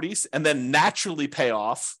of properties and then naturally pay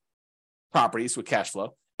off properties with cash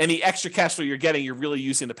flow. Any extra cash flow you're getting, you're really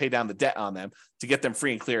using to pay down the debt on them to get them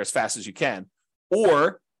free and clear as fast as you can.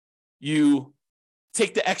 Or you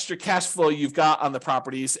take the extra cash flow you've got on the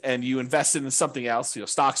properties and you invest it in something else,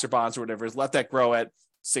 stocks or bonds or whatever, let that grow at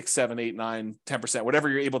 6, 7, 8, 9, 10%, whatever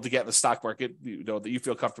you're able to get in the stock market, that you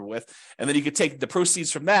feel comfortable with. And then you could take the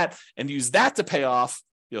proceeds from that and use that to pay off,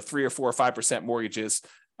 3 or 4 or 5% mortgages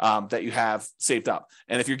that you have saved up.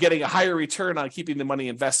 And if you're getting a higher return on keeping the money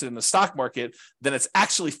invested in the stock market, then it's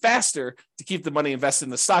actually faster to keep the money invested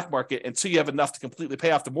in the stock market until you have enough to completely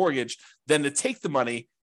pay off the mortgage than to take the money,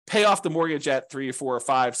 pay off the mortgage at 3 or 4 or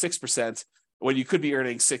 5, 6%, when you could be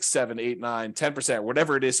earning 6, 7, 8, 9, 10%,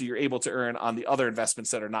 whatever it is that you're able to earn on the other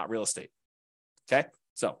investments that are not real estate. Okay.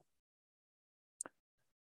 So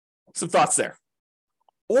some thoughts there.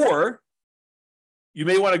 Or you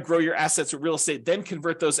may want to grow your assets with real estate, then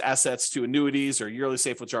convert those assets to annuities or yearly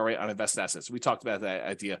safe withdrawal rate on invested assets. We talked about that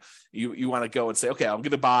idea. You want to go and say, okay, I'm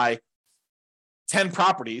going to buy 10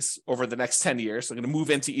 properties over the next 10 years. So I'm going to move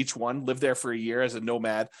into each one, live there for a year as a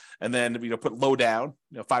nomad, and then put low down,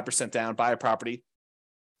 5% down, buy a property,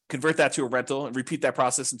 convert that to a rental, and repeat that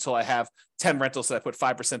process until I have 10 rentals that I put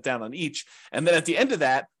 5% down on each. And then at the end of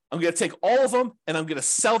that, I'm going to take all of them and I'm going to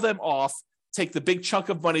sell them off, take the big chunk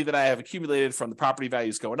of money that I have accumulated from the property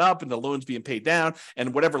values going up and the loans being paid down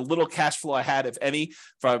and whatever little cash flow I had, if any,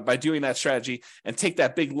 by doing that strategy, and take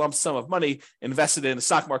that big lump sum of money, invest it in the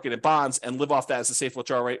stock market and bonds, and live off that as a safe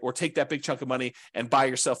withdrawal rate, or take that big chunk of money and buy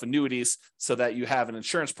yourself annuities so that you have an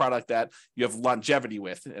insurance product that you have longevity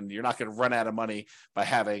with, and you're not going to run out of money by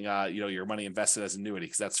having your money invested as annuity,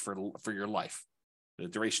 because that's for your life, the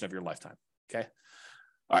duration of your lifetime. Okay.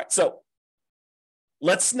 All right. So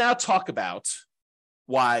let's now talk about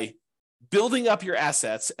why building up your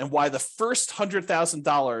assets and why the first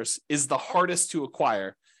 $100,000 is the hardest to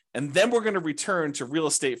acquire. And then we're going to return to real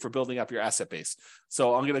estate for building up your asset base.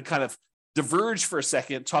 So I'm going to kind of diverge for a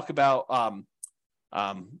second, talk about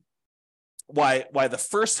why the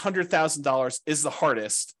first $100,000 is the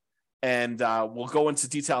hardest. And we'll go into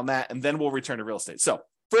detail on that, and then we'll return to real estate. So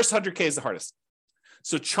first 100K is the hardest.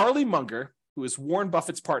 So Charlie Munger, who is Warren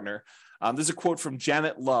Buffett's partner, there's a quote from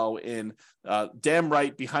Janet Lowe in Damn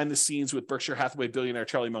Right, Behind the Scenes with Berkshire Hathaway billionaire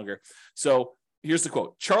Charlie Munger. So here's the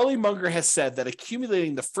quote. Charlie Munger has said that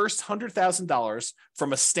accumulating the first $100,000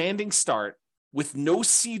 from a standing start with no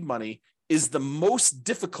seed money is the most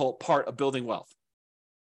difficult part of building wealth.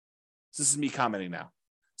 So this is me commenting now.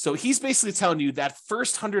 So he's basically telling you that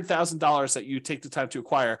first $100,000 that you take the time to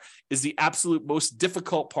acquire is the absolute most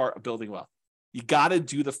difficult part of building wealth. You got to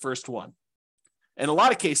do the first one. In a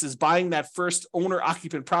lot of cases, buying that first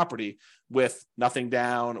owner-occupant property with nothing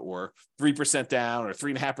down, or 3% down, or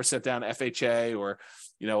 3.5% down FHA, or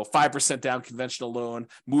 5% down conventional loan,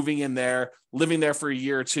 moving in there, living there for a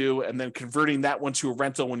year or two, and then converting that one to a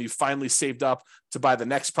rental when you finally saved up to buy the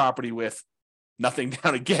next property with nothing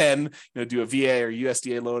down again, do a VA or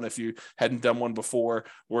USDA loan if you hadn't done one before,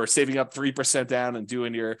 or saving up 3% down and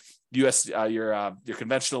doing your your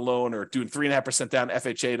conventional loan, or doing 3.5% down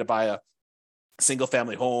FHA to buy a single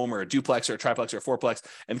family home or a duplex or a triplex or a fourplex,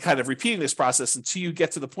 and kind of repeating this process until you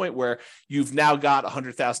get to the point where you've now got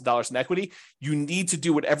 $100,000 in equity. You need to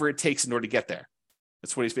do whatever it takes in order to get there.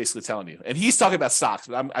 That's what he's basically telling you. And he's talking about stocks,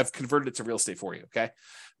 but I've converted it to real estate for you. Okay.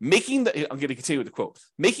 I'm going to continue with the quote.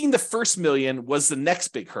 Making the first million was the next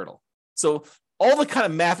big hurdle. So all the kind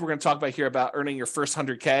of math we're going to talk about here about earning your first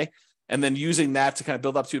 100K and then using that to kind of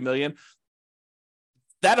build up to $1 million,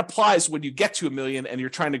 that applies when you get to $1 million and you're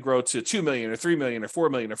trying to grow to 2 million or 3 million or 4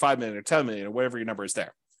 million or 5 million or 10 million or whatever your number is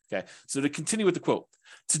there. Okay. So to continue with the quote,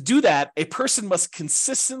 to do that, a person must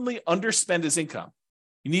consistently underspend his income.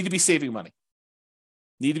 You need to be saving money.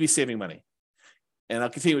 And I'll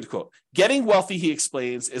continue with the quote. Getting wealthy, he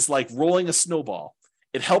explains, is like rolling a snowball.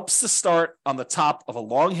 It helps to start on the top of a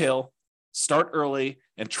long hill, start early,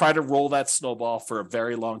 and try to roll that snowball for a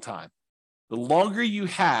very long time. The longer you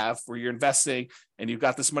have where you're investing and you've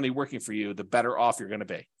got this money working for you, the better off you're going to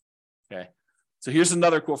be. Okay. So here's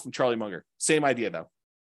another quote from Charlie Munger. Same idea though.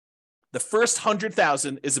 The first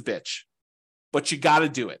 100,000 is a bitch, but you got to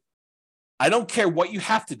do it. I don't care what you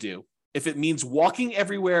have to do. If it means walking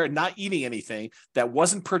everywhere and not eating anything that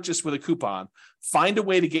wasn't purchased with a coupon, find a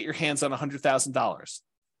way to get your hands on $100,000.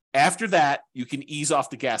 After that, you can ease off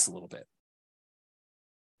the gas a little bit.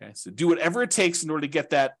 Okay. So do whatever it takes in order to get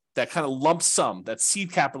that kind of lump sum, that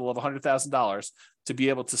seed capital of $100,000 to be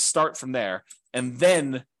able to start from there. And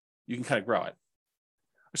then you can kind of grow it.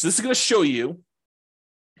 So this is going to show you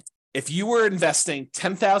if you were investing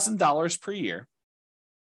 $10,000 per year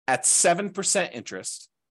at 7% interest,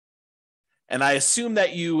 and I assume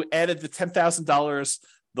that you added the $10,000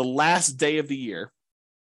 the last day of the year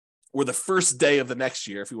or the first day of the next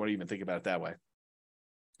year, if you want to even think about it that way.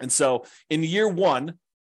 And so in year one,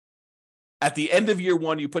 at the end of year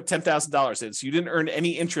one, you put $10,000 in. So you didn't earn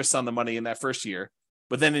any interest on the money in that first year.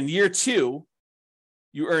 But then in year two,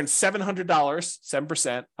 you earned $700,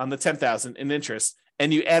 7% on the $10,000 in interest,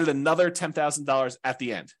 and you added another $10,000 at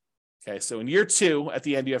the end. Okay, so in year two, at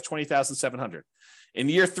the end, you have $20,700. In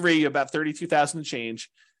year three, you have about $32,000 and change.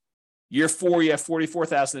 Year four, you have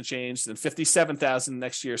 $44,000 and change. Then $57,000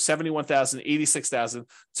 next year, $71,000, $86,000,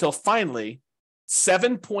 till finally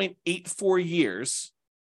 7.84 years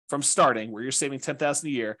from starting, where you're saving $10,000 a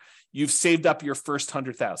year, you've saved up your first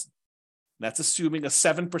 $100,000. That's assuming a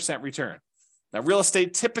 7% return. Now, real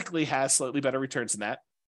estate typically has slightly better returns than that.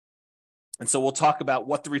 And so we'll talk about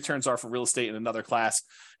what the returns are for real estate in another class,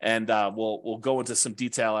 and we'll go into some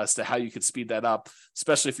detail as to how you can speed that up,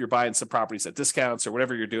 especially if you're buying some properties at discounts or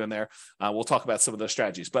whatever you're doing there. We'll talk about some of those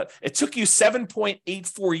strategies. But it took you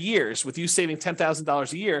 7.84 years with you saving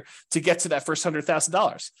 $10,000 a year to get to that first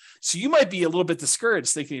 $100,000. So you might be a little bit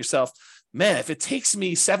discouraged, thinking to yourself, man, if it takes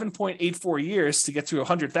me 7.84 years to get to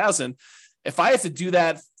 100,000, if I have to do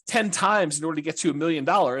that 10 times in order to get to $1 million,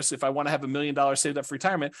 if I want to have $1 million saved up for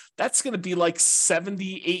retirement, that's going to be like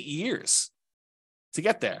 78 years to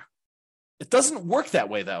get there. It doesn't work that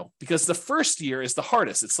way, though, because the first year is the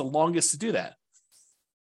hardest. It's the longest to do that.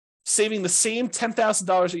 Saving the same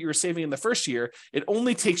 $10,000 that you were saving in the first year, it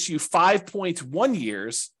only takes you 5.1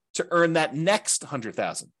 years to earn that next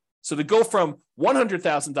 100,000. So to go from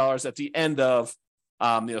 $100,000 at the end of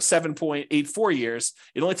 7.84 years,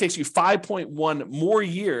 it only takes you 5.1 more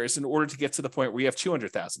years in order to get to the point where you have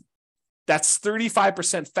 200,000. That's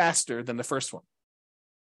 35% faster than the first one.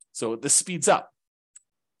 So this speeds up.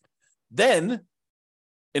 Then,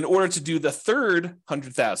 in order to do the third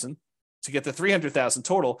 100,000, to get the 300,000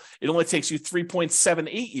 total, it only takes you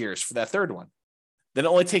 3.78 years for that third one. Then it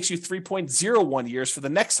only takes you 3.01 years for the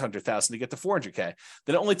next 100,000 to get to 400K.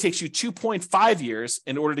 Then it only takes you 2.5 years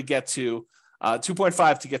in order to get to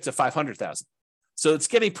 2.5 to get to 500,000. So it's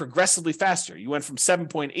getting progressively faster. You went from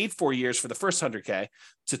 7.84 years for the first 100K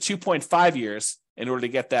to 2.5 years in order to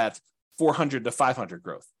get that 400 to 500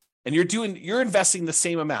 growth. And you're investing the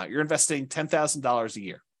same amount. You're investing $10,000 a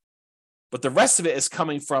year. But the rest of it is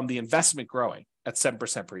coming from the investment growing at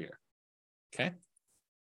 7% per year. Okay.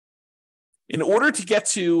 In order to get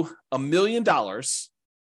to $1 million,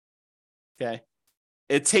 okay,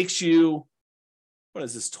 it takes you, what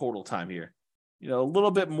is this total time here? A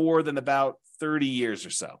little bit more than about 30 years or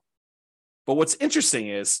so. But what's interesting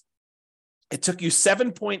is it took you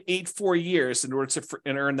 7.84 years in order to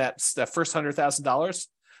earn that first $100,000,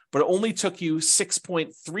 but it only took you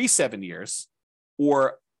 6.37 years,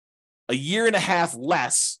 or a year and a half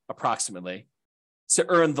less approximately, to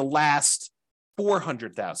earn the last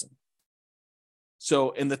 400,000.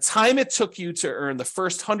 So in the time it took you to earn the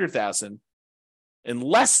first 100,000, in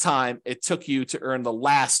less time it took you to earn the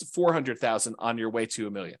last 400,000 on your way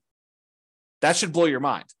to $1 million. That should blow your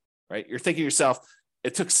mind, right? You're thinking to yourself,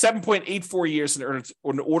 it took 7.84 years in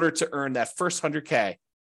order to earn that first 100K,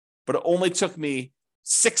 but it only took me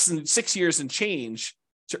 6 years and change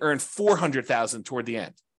to earn 400,000 toward the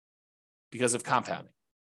end because of compounding.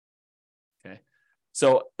 Okay.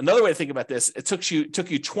 So another way to think about this, it took you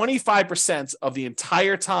 25% of the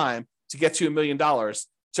entire time to get to $1 million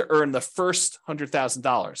to earn the first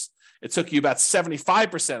 $100,000. It took you about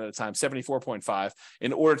 75% of the time, 74.5,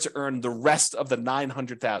 in order to earn the rest of the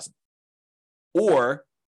 900,000. Or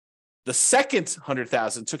the second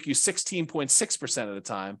 100,000 took you 16.6% of the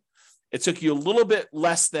time. It took you a little bit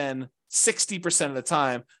less than 60% of the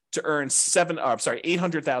time to earn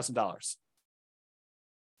 $800,000,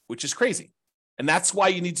 which is crazy. And that's why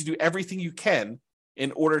you need to do everything you can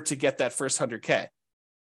in order to get that first 100K.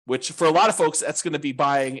 Which for a lot of folks, that's going to be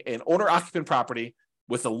buying an owner-occupant property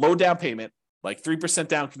with a low down payment, like 3%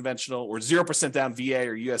 down conventional or 0% down VA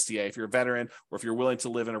or USDA if you're a veteran, or if you're willing to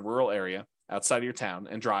live in a rural area outside of your town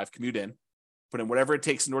and commute in, put in whatever it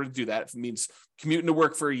takes in order to do that. If it means commuting to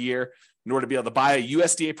work for a year in order to be able to buy a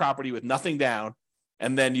USDA property with nothing down,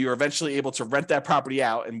 and then you're eventually able to rent that property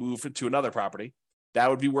out and move to another property, that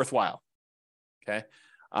would be worthwhile. Okay.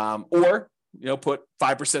 Or, put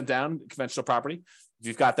 5% down conventional property. If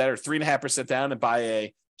you've got that, or 3.5% down and buy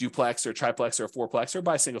a duplex or triplex or a fourplex, or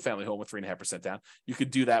buy a single family home with 3.5% down, you could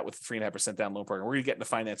do that with the 3.5% down loan program. We're going to get into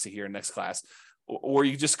financing here in next class. Or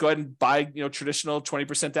you just go ahead and buy, traditional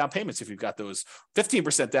 20% down payments if you've got those,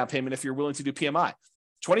 15% down payment if you're willing to do PMI,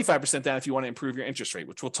 25% down if you want to improve your interest rate,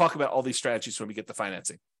 which we'll talk about all these strategies when we get the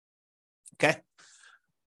financing. Okay.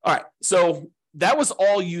 All right. So that was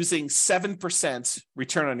all using 7%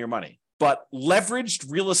 return on your money. But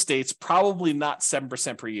leveraged real estate's probably not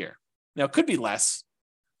 7% per year. Now, it could be less,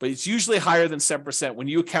 but it's usually higher than 7% when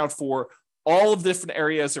you account for all of the different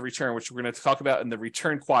areas of return, which we're going to talk about in the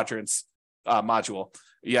return quadrants module.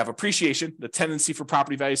 You have appreciation, the tendency for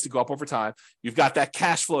property values to go up over time. You've got that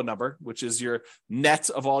cash flow number, which is your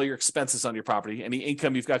net of all your expenses on your property, any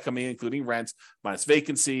income you've got coming in, including rent, minus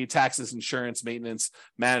vacancy, taxes, insurance, maintenance,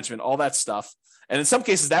 management, all that stuff. And in some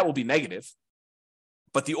cases, that will be negative.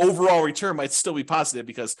 But the overall return might still be positive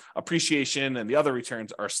because appreciation and the other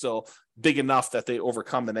returns are still big enough that they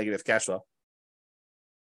overcome the negative cash flow.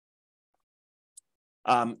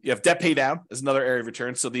 You have debt pay down is another area of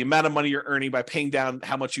return. So the amount of money you're earning by paying down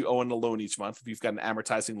how much you owe on the loan each month, if you've got an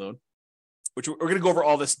amortizing loan. which we're going to go over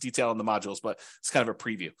all this detail in the modules, but it's kind of a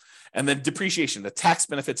preview. And then depreciation, the tax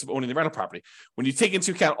benefits of owning the rental property. When you take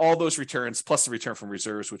into account all those returns, plus the return from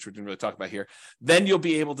reserves, which we didn't really talk about here, then you'll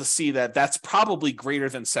be able to see that that's probably greater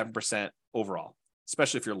than 7% overall,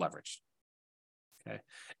 especially if you're leveraged. Okay.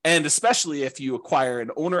 And especially if you acquire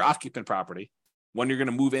an owner-occupant property, one you're going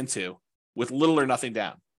to move into with little or nothing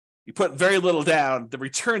down. You put very little down, the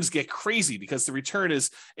returns get crazy because the return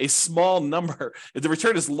is a small number. The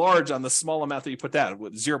return is large on the small amount that you put down,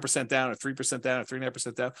 with 0% down or 3% down or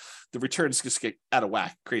 3.5% down. The returns just get out of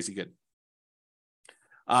whack, crazy good.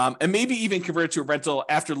 And maybe even convert it to a rental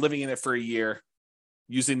after living in it for a year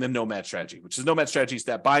using the nomad strategy, which is nomad strategy is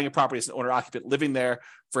that buying a property as an owner-occupant, living there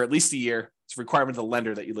for at least a year. It's a requirement of the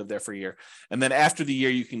lender that you live there for a year. And then after the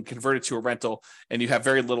year, you can convert it to a rental and you have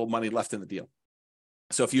very little money left in the deal.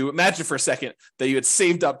 So if you imagine for a second that you had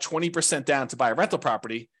saved up 20% down to buy a rental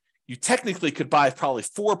property, you technically could buy probably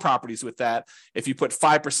 4 properties with that if you put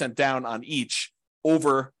 5% down on each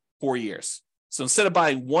over 4 years. So instead of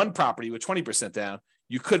buying one property with 20% down,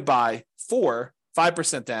 you could buy 4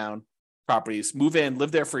 5% down properties, move in,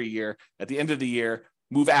 live there for a year. At the end of the year,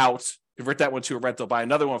 move out, convert that one to a rental, buy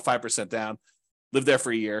another one 5% down, live there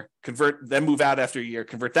for a year, convert, then move out after a year,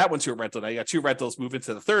 convert that one to a rental. Now you got 2 rentals, move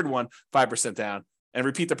into the third one, 5% down, and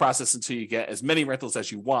repeat the process until you get as many rentals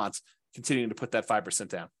as you want, continuing to put that 5%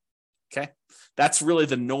 down. Okay. That's really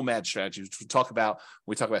the nomad strategy, which we talk about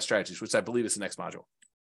when we talk about strategies, which I believe is the next module.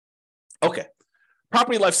 Okay.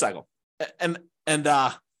 Property life cycle. And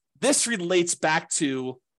this relates back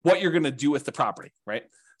to what you're going to do with the property, right?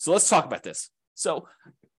 So let's talk about this. So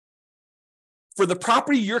for the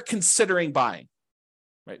property you're considering buying,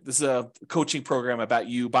 right? This is a coaching program about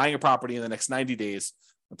you buying a property in the next 90 days.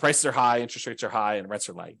 The prices are high, interest rates are high, and rents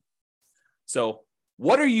are light. So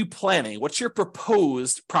what are you planning? What's your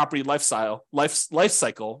proposed property life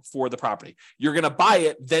cycle for the property? You're going to buy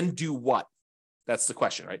it, then do what? That's the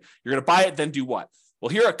question, right? You're going to buy it, then do what? Well,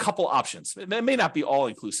 here are a couple options. It may not be all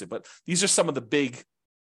inclusive, but these are some of the big,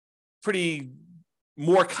 pretty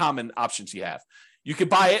more common options you have. You could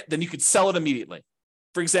buy it, then you could sell it immediately.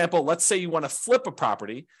 For example, let's say you want to flip a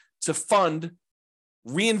property to fund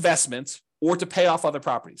reinvestment or to pay off other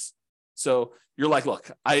properties. So you're like, look,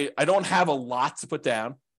 I don't have a lot to put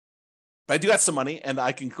down, but I do have some money and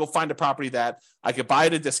I can go find a property that I could buy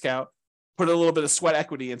at a discount, put a little bit of sweat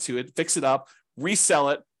equity into it, fix it up, resell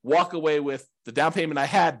it, walk away with the down payment I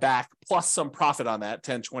had back, plus some profit on that,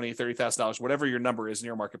 $10,000, $20,000, $30,000, whatever your number is in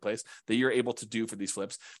your marketplace that you're able to do for these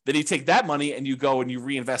flips. Then you take that money and you go and you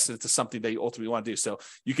reinvest it into something that you ultimately want to do. So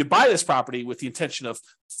you could buy this property with the intention of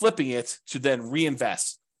flipping it to then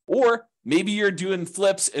reinvest. Or maybe you're doing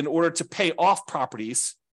flips in order to pay off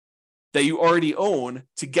properties that you already own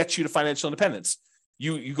to get you to financial independence.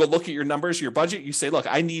 You go look at your numbers, your budget, you say, look,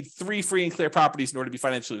 I need 3 free and clear properties in order to be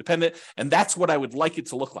financially independent. And that's what I would like it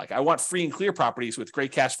to look like. I want free and clear properties with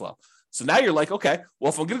great cash flow. So now you're like, okay,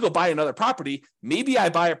 well, if I'm going to go buy another property, maybe I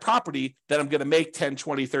buy a property that I'm going to make $10,000,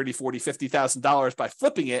 $20,000, $30,000, $40,000, $50,000 by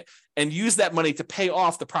flipping it and use that money to pay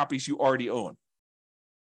off the properties you already own.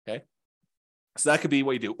 Okay. So that could be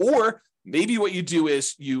what you do. Or maybe what you do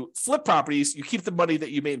is you flip properties, you keep the money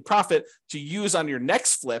that you made in profit to use on your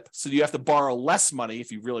next flip. So you have to borrow less money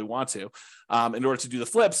if you really want to. In order to do the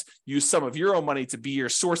flips, use some of your own money to be your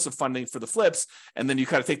source of funding for the flips. And then you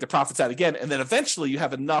kind of take the profits out again. And then eventually you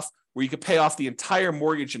have enough where you could pay off the entire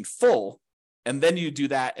mortgage in full. And then you do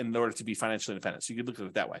that in order to be financially independent. So you could look at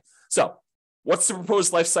it that way. So what's the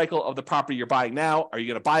proposed life cycle of the property you're buying now? Are you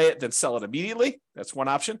going to buy it, then sell it immediately? That's one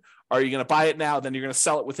option. Are you going to buy it now, then you're going to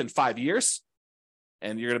sell it within 5 years?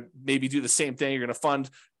 And you're going to maybe do the same thing. You're going to fund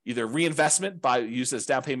either reinvestment by use as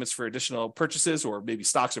down payments for additional purchases, or maybe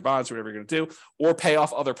stocks or bonds, or whatever you're going to do, or pay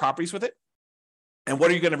off other properties with it. And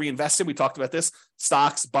what are you going to reinvest in? We talked about this: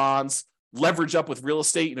 stocks, bonds, leverage up with real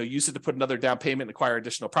estate, use it to put another down payment and acquire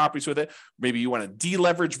additional properties with it. Maybe you want to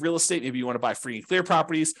deleverage real estate. Maybe you want to buy free and clear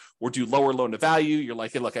properties or do lower loan to value. You're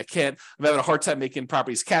like, hey, look, I'm having a hard time making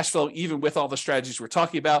properties cash flow, even with all the strategies we're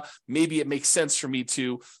talking about. Maybe it makes sense for me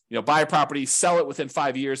to, buy a property, sell it within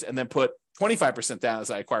 5 years, and then put 25% down as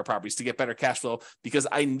I acquire properties to get better cash flow, because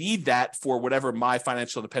I need that for whatever my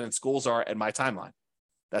financial independence goals are and my timeline.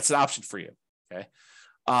 That's an option for you. Okay.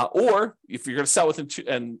 Or if you're going to sell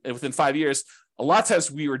within 5 years, a lot of times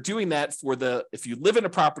we were doing that if you live in a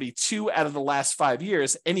property 2 out of the last 5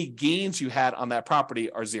 years, any gains you had on that property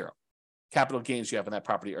are zero. Capital gains you have on that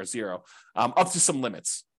property are zero, up to some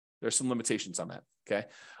limits. There's some limitations on that. Okay.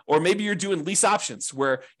 Or maybe you're doing lease options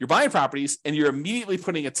where you're buying properties and you're immediately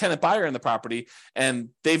putting a tenant buyer in the property, and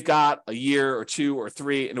they've got a year or 2 or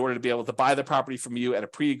 3 in order to be able to buy the property from you at a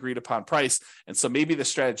pre-agreed upon price. And so maybe the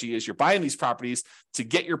strategy is you're buying these properties to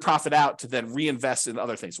get your profit out to then reinvest in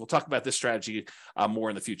other things. We'll talk about this strategy more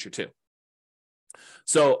in the future too.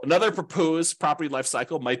 So another proposed property life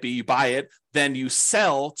cycle might be you buy it, then you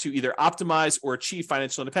sell to either optimize or achieve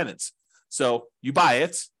financial independence. So you buy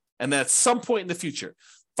it, and then at some point in the future,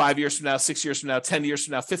 5 years from now, 6 years from now, 10 years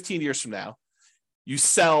from now, 15 years from now, you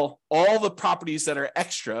sell all the properties that are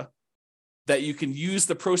extra that you can use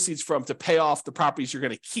the proceeds from to pay off the properties you're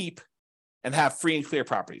going to keep and have free and clear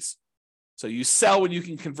properties. So you sell when you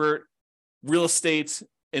can convert real estate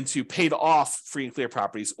into paid off free and clear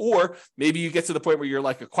properties. Or maybe you get to the point where you're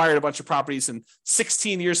like acquired a bunch of properties and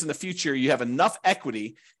 16 years in the future, you have enough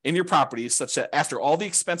equity in your properties such that after all the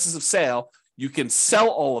expenses of sale, you can sell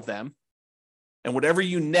all of them. And whatever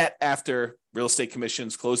you net after real estate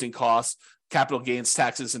commissions, closing costs, capital gains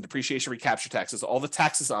taxes, and depreciation recapture taxes, all the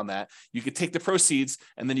taxes on that, you could take the proceeds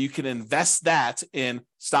and then you can invest that in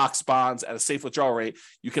stocks, bonds at a safe withdrawal rate.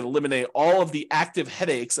 You can eliminate all of the active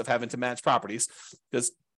headaches of having to manage properties, because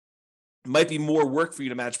it might be more work for you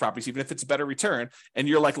to manage properties, even if it's a better return. And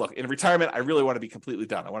you're like, look, in retirement, I really want to be completely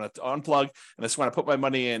done. I want to unplug and I just want to put my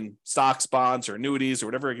money in stocks, bonds, or annuities, or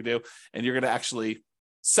whatever I can do. And you're going to actually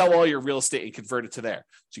sell all your real estate and convert it to there.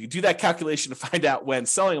 So you can do that calculation to find out when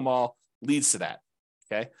selling them all leads to that.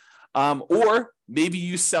 Okay. Or maybe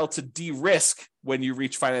you sell to de-risk when you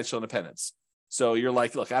reach financial independence. So you're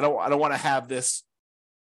like, look, I don't want to have this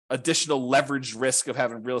additional leverage risk of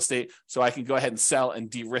having real estate, so I can go ahead and sell and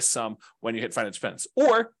de-risk some when you hit financial independence.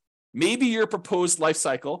 Or maybe your proposed life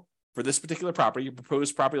cycle for this particular property, your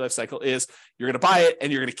proposed property life cycle is you're going to buy it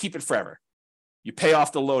and you're going to keep it forever. You pay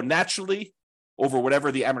off the loan naturally over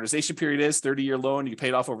whatever the amortization period is, 30-year loan, you pay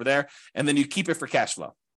it off over there, and then you keep it for cash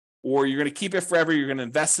flow. Or you're going to keep it forever, you're going to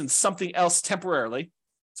invest in something else temporarily.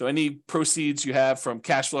 So any proceeds you have from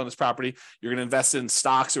cash flow on this property, you're going to invest in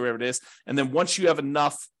stocks or whatever it is. And then once you have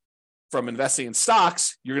enough from investing in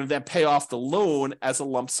stocks, you're going to then pay off the loan as a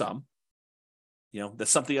lump sum. You know, that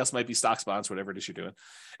something else might be stocks, bonds, whatever it is you're doing.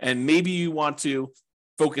 And maybe you want to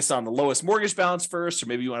focus on the lowest mortgage balance first, or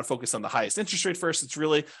maybe you want to focus on the highest interest rate first. It's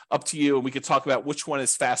really up to you. And we could talk about which one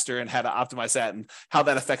is faster and how to optimize that and how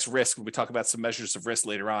that affects risk when we talk about some measures of risk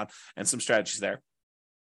later on and some strategies there.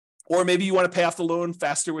 Or maybe you want to pay off the loan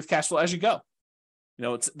faster with cash flow as you go. You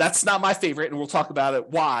know, that's not my favorite, and we'll talk about it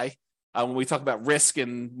why when we talk about risk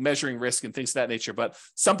and measuring risk and things of that nature. But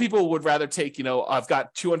some people would rather take, you know, I've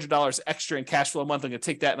got $200 extra in cash flow a month. I'm going to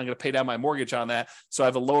take that and I'm going to pay down my mortgage on that. So I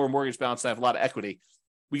have a lower mortgage balance and I have a lot of equity.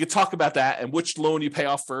 We could talk about that and which loan you pay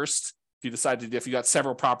off first. If you decide to, if you got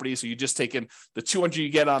several properties, or you just taking the 200 you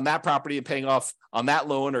get on that property and paying off on that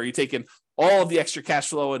loan, or you taking all of the extra cash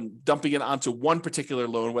flow and dumping it onto one particular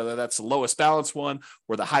loan, whether that's the lowest balance one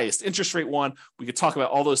or the highest interest rate one. We could talk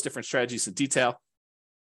about all those different strategies in detail.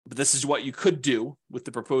 But this is what you could do with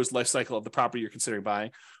the proposed life cycle of the property you're considering buying.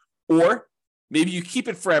 Or maybe you keep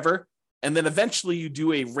it forever, and then eventually you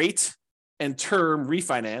do a rate and term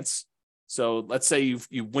refinance. So let's say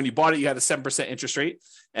when you bought it, you had a 7% interest rate,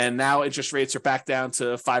 and now interest rates are back down to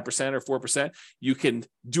 5% or 4%. You can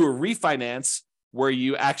do a refinance where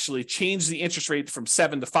you actually change the interest rate from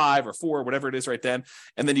 7 to 5 or 4, whatever it is right then,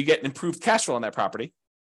 and then you get an improved cash flow on that property.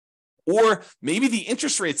 Or maybe the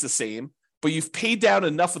interest rate's the same, but you've paid down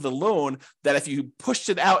enough of the loan that if you pushed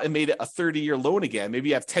it out and made it a 30-year loan again, maybe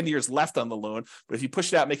you have 10 years left on the loan, but if you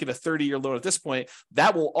push it out, make it a 30-year loan at this point,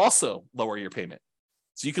 that will also lower your payment.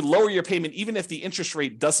 So you can lower your payment even if the interest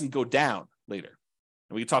rate doesn't go down later.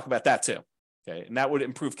 And we can talk about that too. Okay. And that would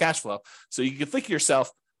improve cash flow. So you can think to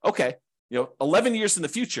yourself, okay, 11 years in the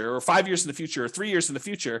future, or 5 years in the future, or 3 years in the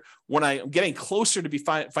future, when I'm getting closer to be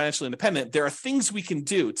financially independent, there are things we can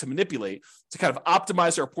do to manipulate, to kind of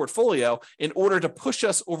optimize our portfolio in order to push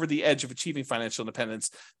us over the edge of achieving financial independence.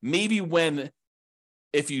 Maybe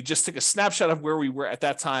if you just took a snapshot of where we were at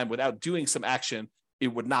that time without doing some action, it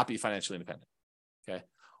would not be financially independent. Okay.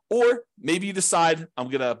 Or maybe you decide, I'm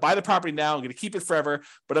going to buy the property now, I'm going to keep it forever,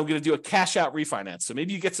 but I'm going to do a cash out refinance. So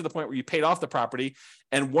maybe you get to the point where you paid off the property,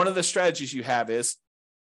 and one of the strategies you have is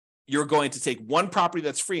you're going to take one property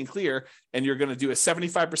that's free and clear, and you're going to do a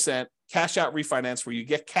 75% cash out refinance where you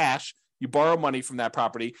get cash, you borrow money from that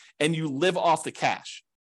property, and you live off the cash.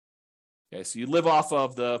 Okay, so you live off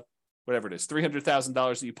of the whatever it is, $300,000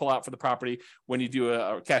 that you pull out for the property when you do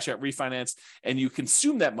a cash out refinance, and you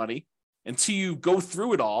consume that money until you go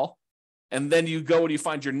through it all, and then you go and you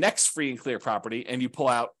find your next free and clear property, and you pull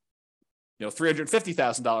out,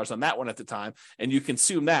 $350,000 on that one at the time, and you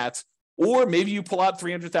consume that. Or maybe you pull out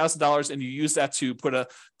 $300,000 and you use that to put a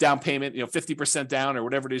down payment, 50% down or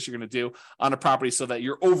whatever it is you're going to do on a property so that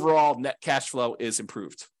your overall net cash flow is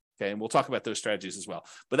improved. Okay. And we'll talk about those strategies as well.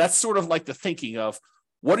 But that's sort of like the thinking of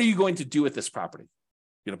what are you going to do with this property?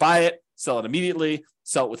 You're going to buy it, sell it immediately,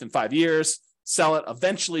 sell it within 5 years, sell it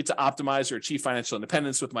eventually to optimize or achieve financial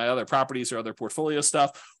independence with my other properties or other portfolio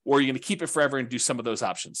stuff, or you're going to keep it forever and do some of those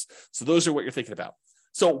options. So those are what you're thinking about.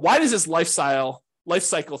 So why does this life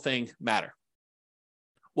cycle thing matter?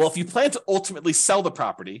 Well, if you plan to ultimately sell the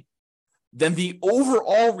property, then the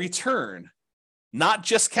overall return, not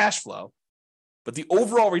just cash flow, but the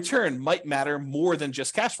overall return might matter more than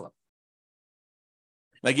just cash flow.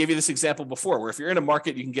 And I gave you this example before, where if you're in a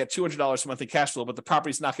market, you can get $200 a month in cash flow, but the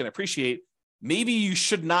property's not going to appreciate. Maybe you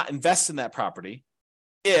should not invest in that property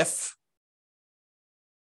if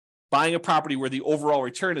buying a property where the overall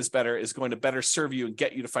return is better is going to better serve you and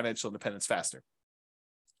get you to financial independence faster.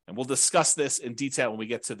 And we'll discuss this in detail when we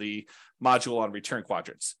get to the module on return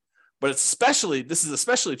quadrants. But this is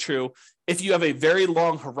especially true if you have a very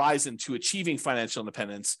long horizon to achieving financial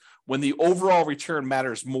independence when the overall return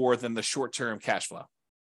matters more than the short-term cash flow.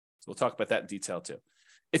 So we'll talk about that in detail too.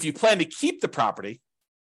 If you plan to keep the property,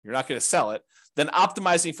 you're not going to sell it, then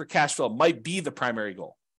optimizing for cash flow might be the primary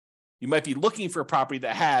goal. You might be looking for a property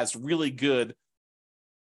that has really good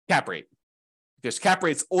cap rate, because cap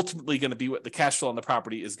rate's ultimately going to be what the cash flow on the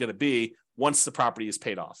property is going to be once the property is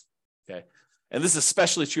paid off. Okay. And this is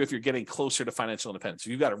especially true if you're getting closer to financial independence.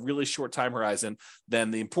 If you've got a really short time horizon, then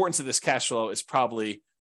the importance of this cash flow is probably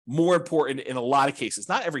more important in a lot of cases,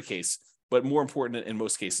 not every case, but more important in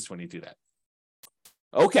most cases when you do that.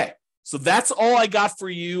 Okay. So that's all I got for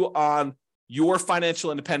you on your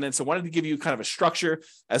financial independence. I wanted to give you kind of a structure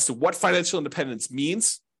as to what financial independence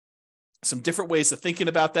means, some different ways of thinking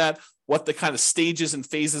about that, what the kind of stages and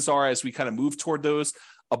phases are as we kind of move toward those,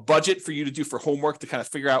 a budget for you to do for homework to kind of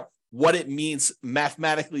figure out what it means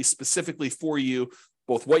mathematically, specifically for you,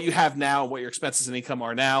 both what you have now and what your expenses and income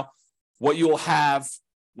are now, what you will have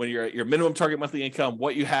when you're at your minimum target monthly income,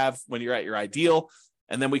 what you have when you're at your ideal.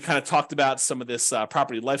 And then we kind of talked about some of this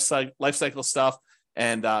property life cycle stuff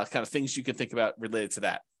and kind of things you can think about related to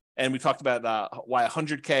that. And we talked about why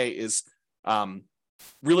 100K is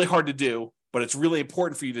really hard to do, but it's really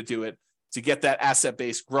important for you to do it to get that asset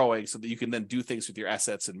base growing so that you can then do things with your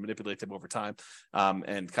assets and manipulate them over time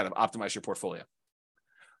and kind of optimize your portfolio.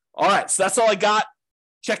 All right, so that's all I got.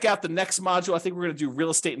 Check out the next module. I think we're going to do real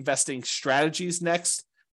estate investing strategies next.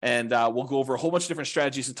 And we'll go over a whole bunch of different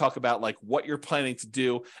strategies and talk about like what you're planning to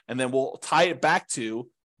do. And then we'll tie it back to,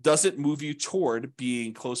 does it move you toward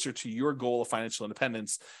being closer to your goal of financial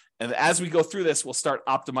independence? And as we go through this, we'll start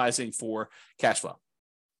optimizing for cash flow.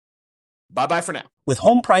 Bye-bye for now. With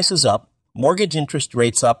home prices up, mortgage interest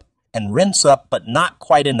rates up, and rents up, but not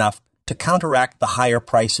quite enough to counteract the higher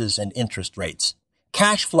prices and interest rates,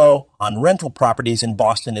 cash flow on rental properties in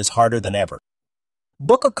Boston is harder than ever.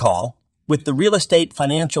 Book a call with the Real Estate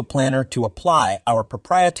Financial Planner to apply our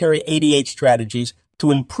proprietary 88 strategies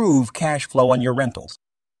to improve cash flow on your rentals.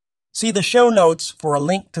 See the show notes for a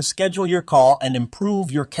link to schedule your call and improve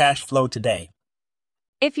your cash flow today.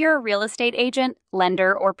 If you're a real estate agent,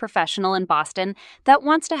 lender, or professional in Boston that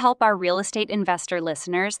wants to help our real estate investor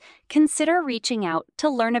listeners, consider reaching out to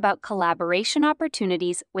learn about collaboration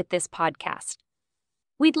opportunities with this podcast.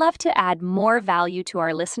 We'd love to add more value to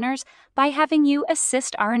our listeners by having you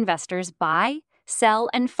assist our investors buy,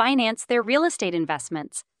 sell, and finance their real estate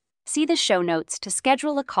investments. See the show notes to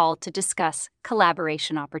schedule a call to discuss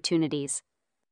collaboration opportunities.